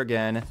over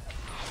again.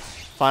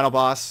 Final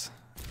boss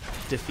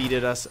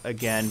defeated us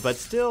again, but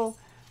still,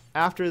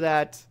 after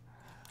that,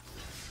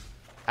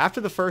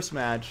 after the first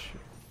match,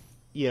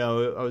 you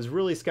know, I was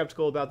really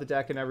skeptical about the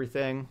deck and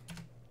everything,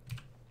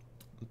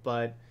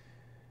 but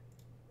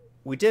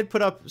we did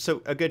put up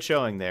a good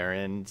showing there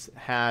and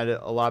had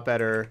a lot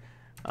better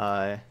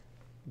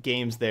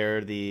games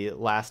there the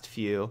last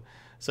few.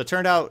 So it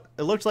turned out,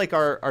 it looked like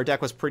our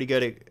deck was pretty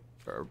good,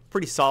 or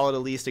pretty solid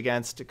at least,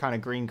 against kind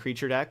of green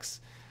creature decks.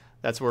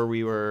 That's where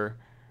we were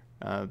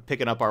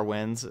picking up our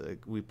wins.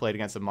 We played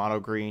against a mono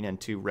green and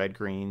 2 red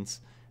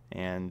greens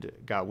and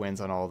got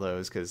wins on all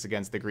those, because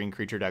against the green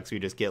creature decks we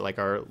just get like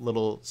our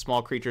little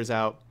small creatures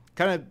out,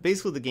 kind of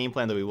basically the game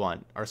plan that we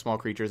want, our small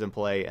creatures in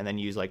play, and then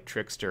use like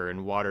Trickster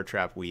and Water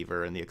Trap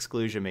Weaver, and the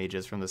Exclusion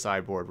Mages from the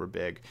sideboard were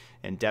big,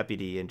 and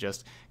Deputy, and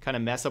just kind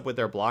of mess up with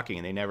their blocking,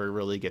 and they never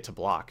really get to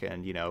block,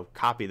 and, you know,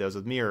 copy those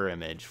with Mirror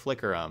Image,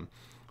 flicker them,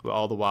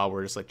 all the while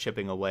we're just like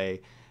chipping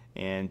away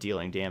and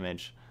dealing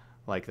damage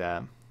like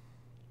that.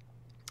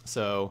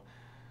 So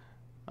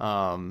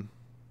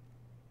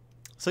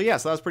yeah,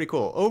 so that was pretty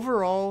cool.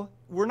 Overall,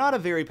 we're not a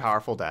very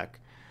powerful deck.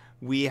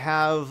 We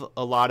have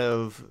a lot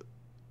of,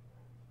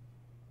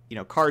 you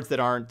know, cards that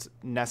aren't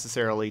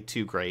necessarily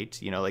too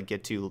great, you know, like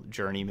Get to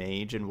Journey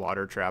Mage and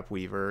Water Trap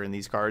Weaver, and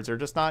these cards are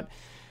just not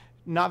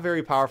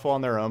very powerful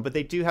on their own, but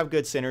they do have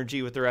good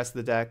synergy with the rest of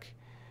the deck.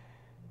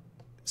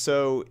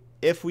 So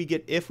if we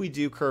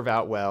do curve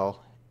out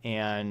well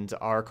and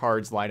our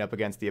cards line up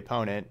against the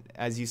opponent,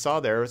 as you saw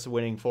there, it's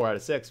winning 4 out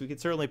of 6, we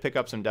could certainly pick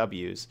up some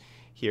W's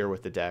here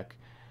with the deck.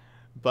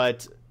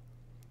 But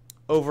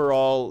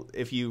overall,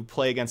 if you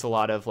play against a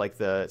lot of like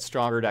the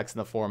stronger decks in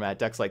the format,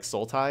 decks like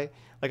Sultai,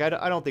 like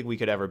I don't think we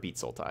could ever beat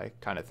Sultai,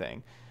 kind of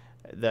thing.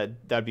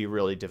 That'd be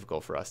really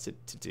difficult for us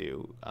to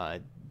do.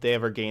 They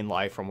ever gain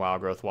life from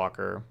Wild Growth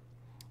Walker,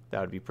 that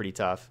would be pretty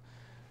tough.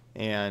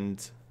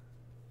 And,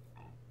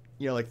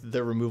 you know, like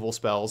the removal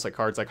spells, like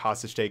cards like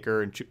Hostage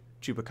Taker and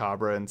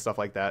Chupacabra and stuff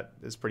like that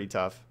is pretty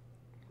tough.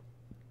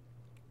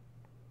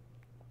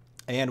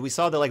 And we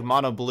saw that like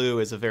Mono Blue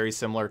is a very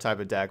similar type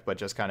of deck, but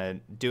just kind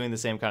of doing the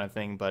same kind of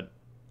thing, but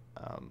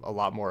a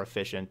lot more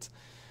efficient.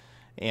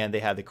 And they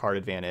had the card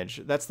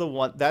advantage. That's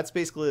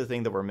basically the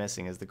thing that we're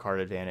missing, is the card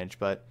advantage,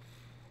 but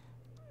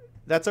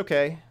that's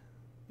okay.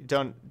 You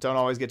don't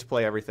always get to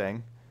play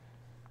everything.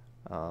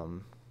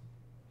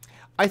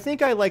 I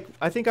think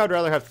I'd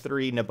rather have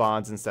 3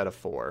 Nabons instead of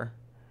 4.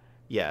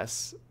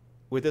 Yes.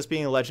 With this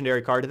being a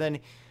legendary card, and then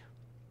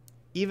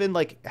even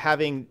like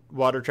having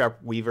Water Trap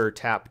Weaver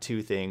tap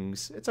 2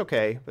 things, it's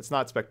okay, but it's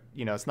not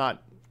it's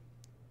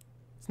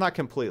not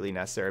completely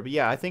necessary. But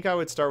yeah, I think I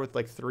would start with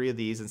like 3 of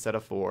these instead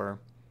of 4.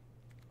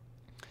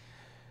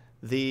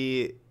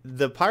 The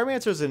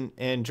Pyromancers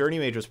and Journey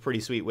Mage was pretty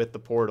sweet with the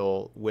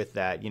portal, with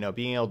that,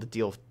 being able to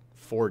deal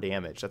 4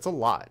 damage. That's a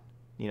lot.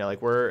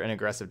 Like we're an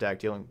aggressive deck,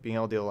 being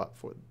able to deal a lot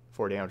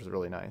 4 damage is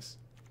really nice.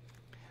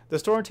 The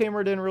Storm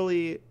Tamer didn't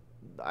really,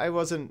 I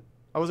wasn't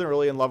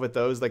really in love with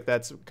those. Like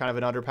that's kind of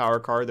an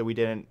underpower card that we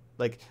didn't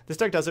like. This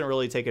deck doesn't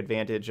really take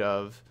advantage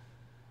of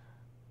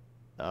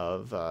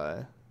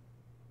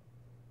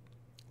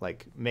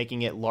like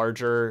making it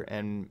larger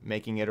and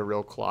making it a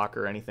real clock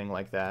or anything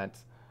like that.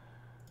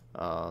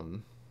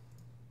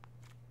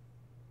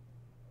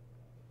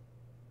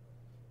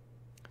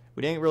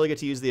 We didn't really get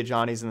to use the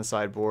Ajani's in the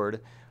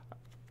sideboard.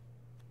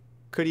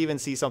 Could even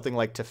see something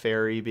like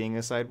Teferi being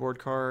a sideboard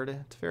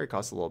card. Teferi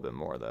costs a little bit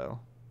more though.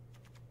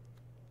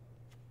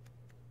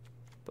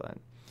 But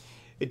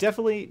it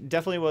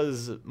definitely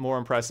was more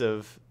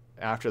impressive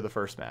after the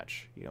first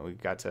match. We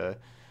got to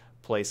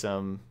play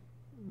some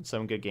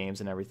good games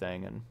and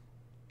everything,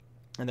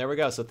 and there we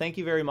go. So thank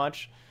you very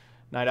much,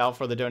 Night Owl,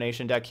 for the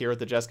donation deck here with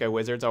the Jeskai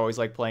Wizards. I always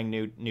like playing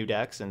new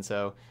decks, and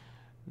so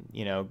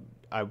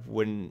I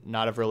wouldn't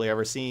not have really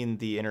ever seen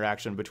the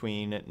interaction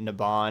between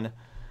Naban,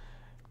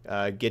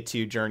 Get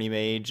to Journey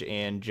Mage,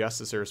 and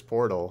Justicer's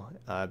Portal,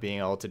 being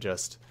able to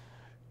just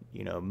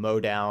mow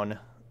down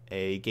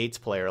a Gates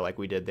player like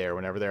we did there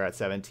whenever they're at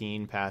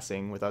 17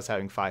 passing, with us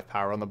having 5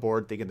 power on the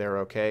board, thinking they're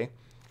okay,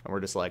 and we're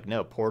just like,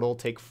 no, Portal,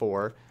 take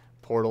 4,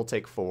 Portal,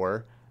 take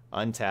 4,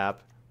 untap,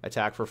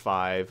 attack for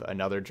 5,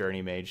 another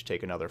Journey Mage,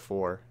 take another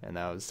 4, and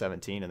that was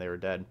 17 and they were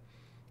dead.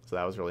 So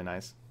that was really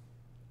nice.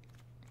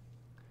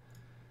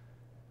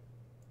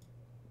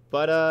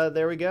 But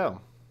there we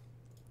go.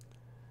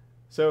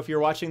 So if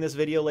you're watching this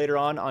video later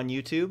on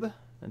YouTube,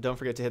 don't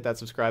forget to hit that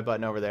subscribe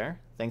button over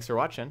there. Thanks for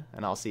watching,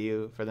 and I'll see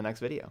you for the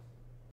next video.